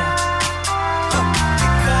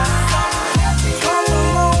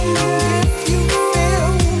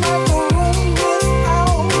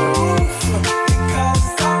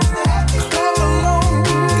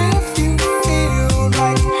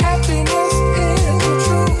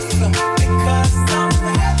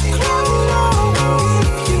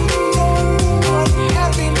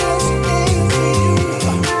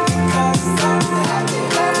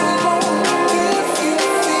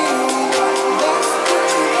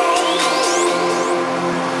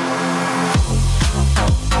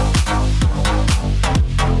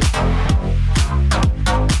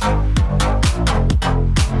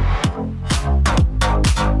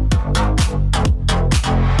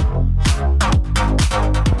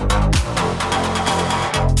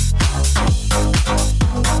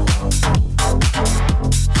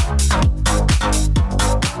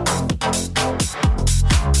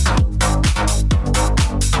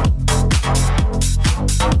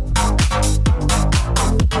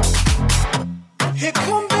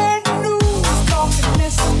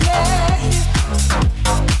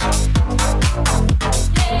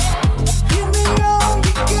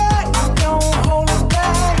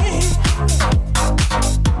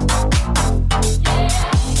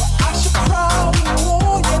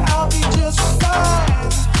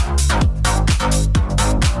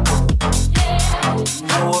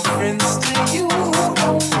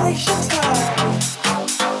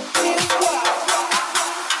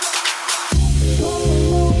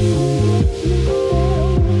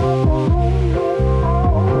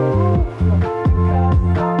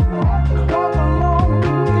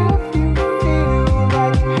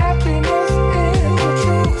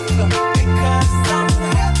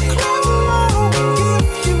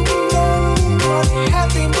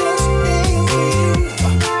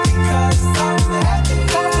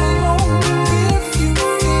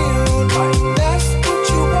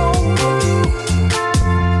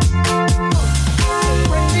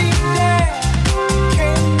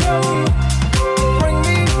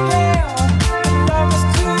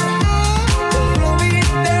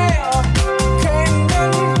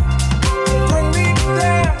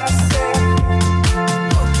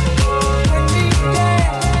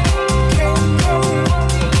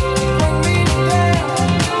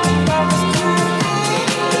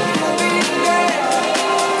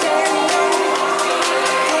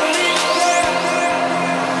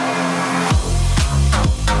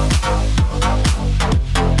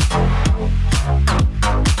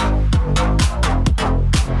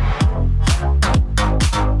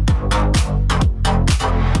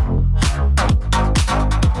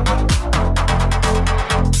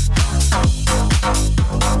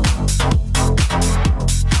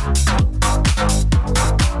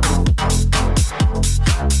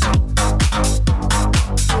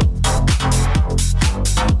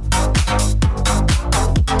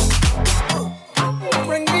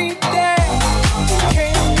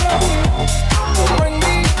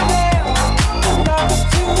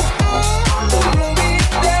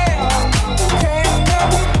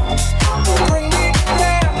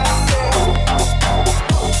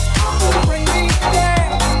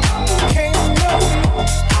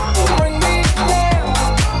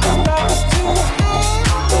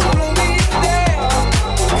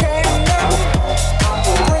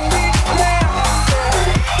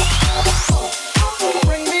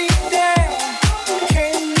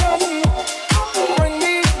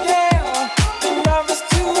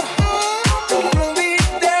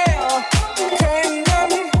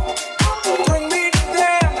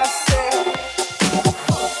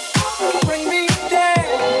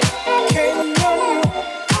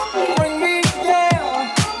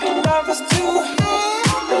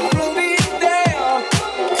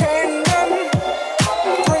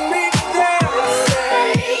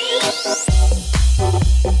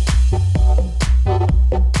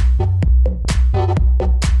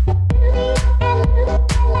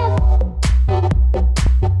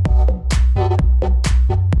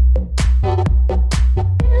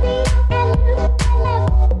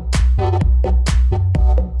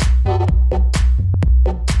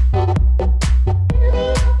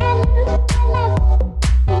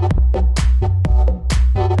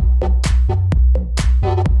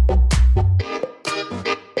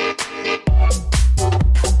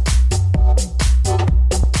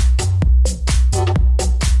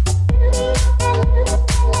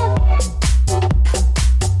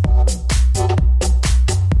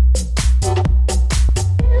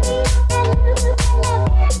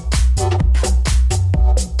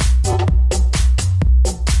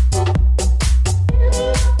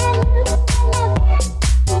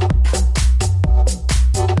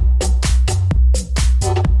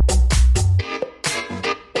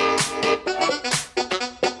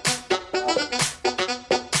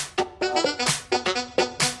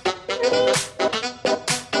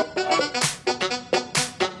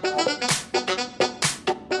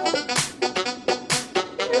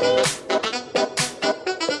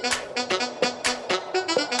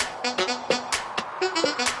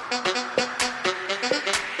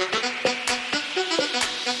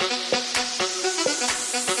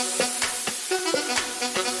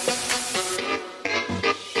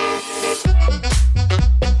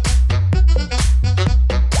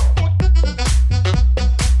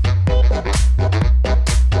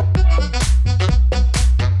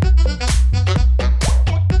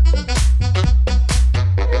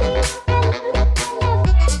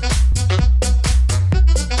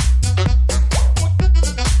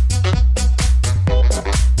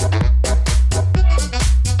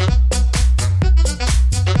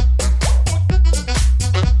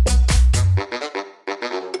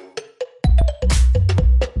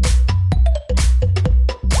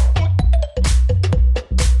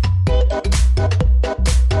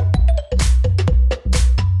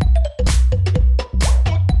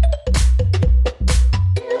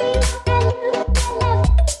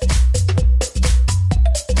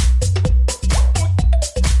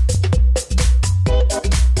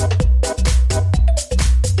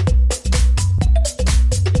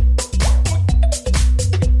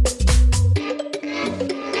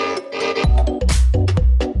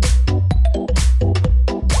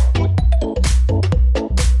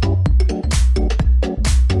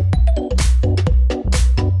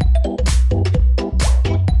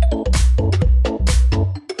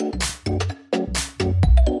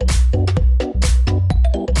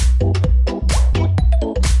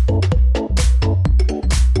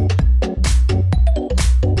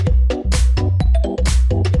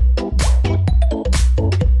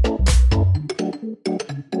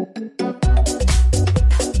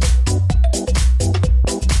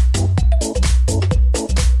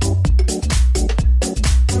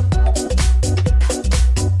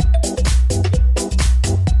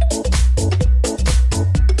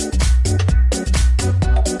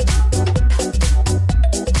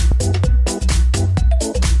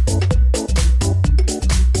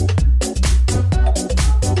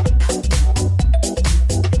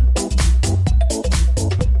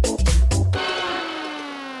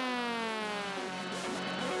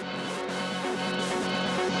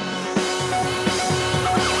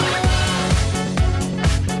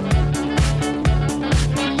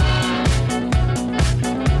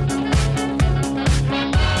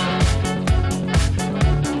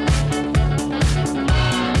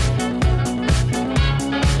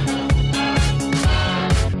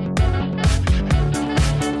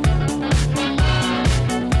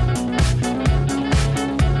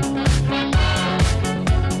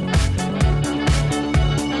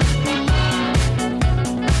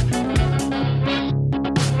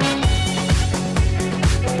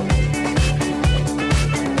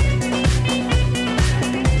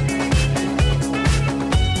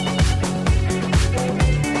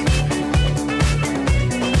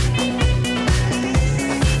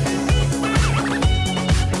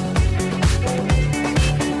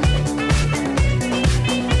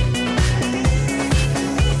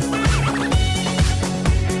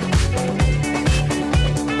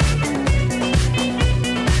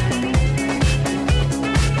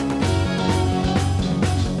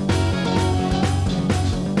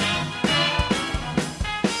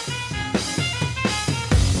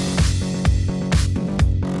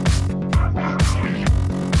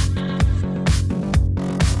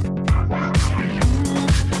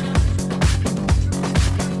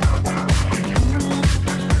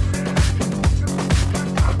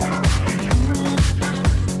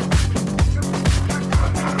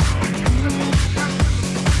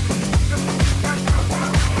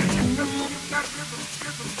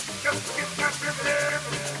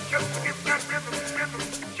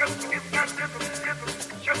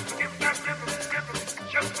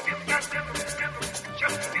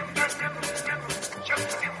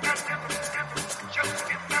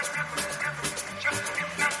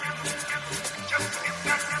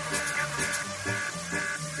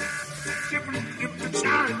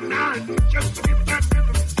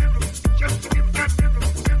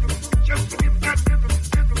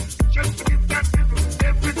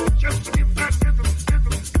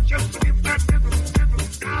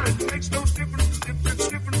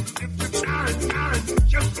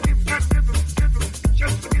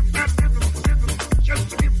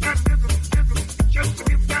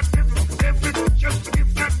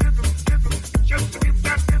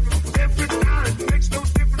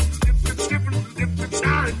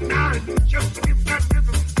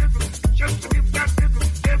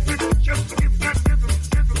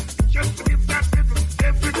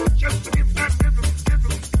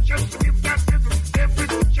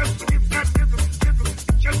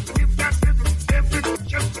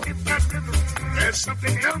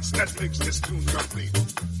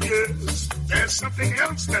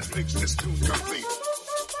 That makes this tune complete.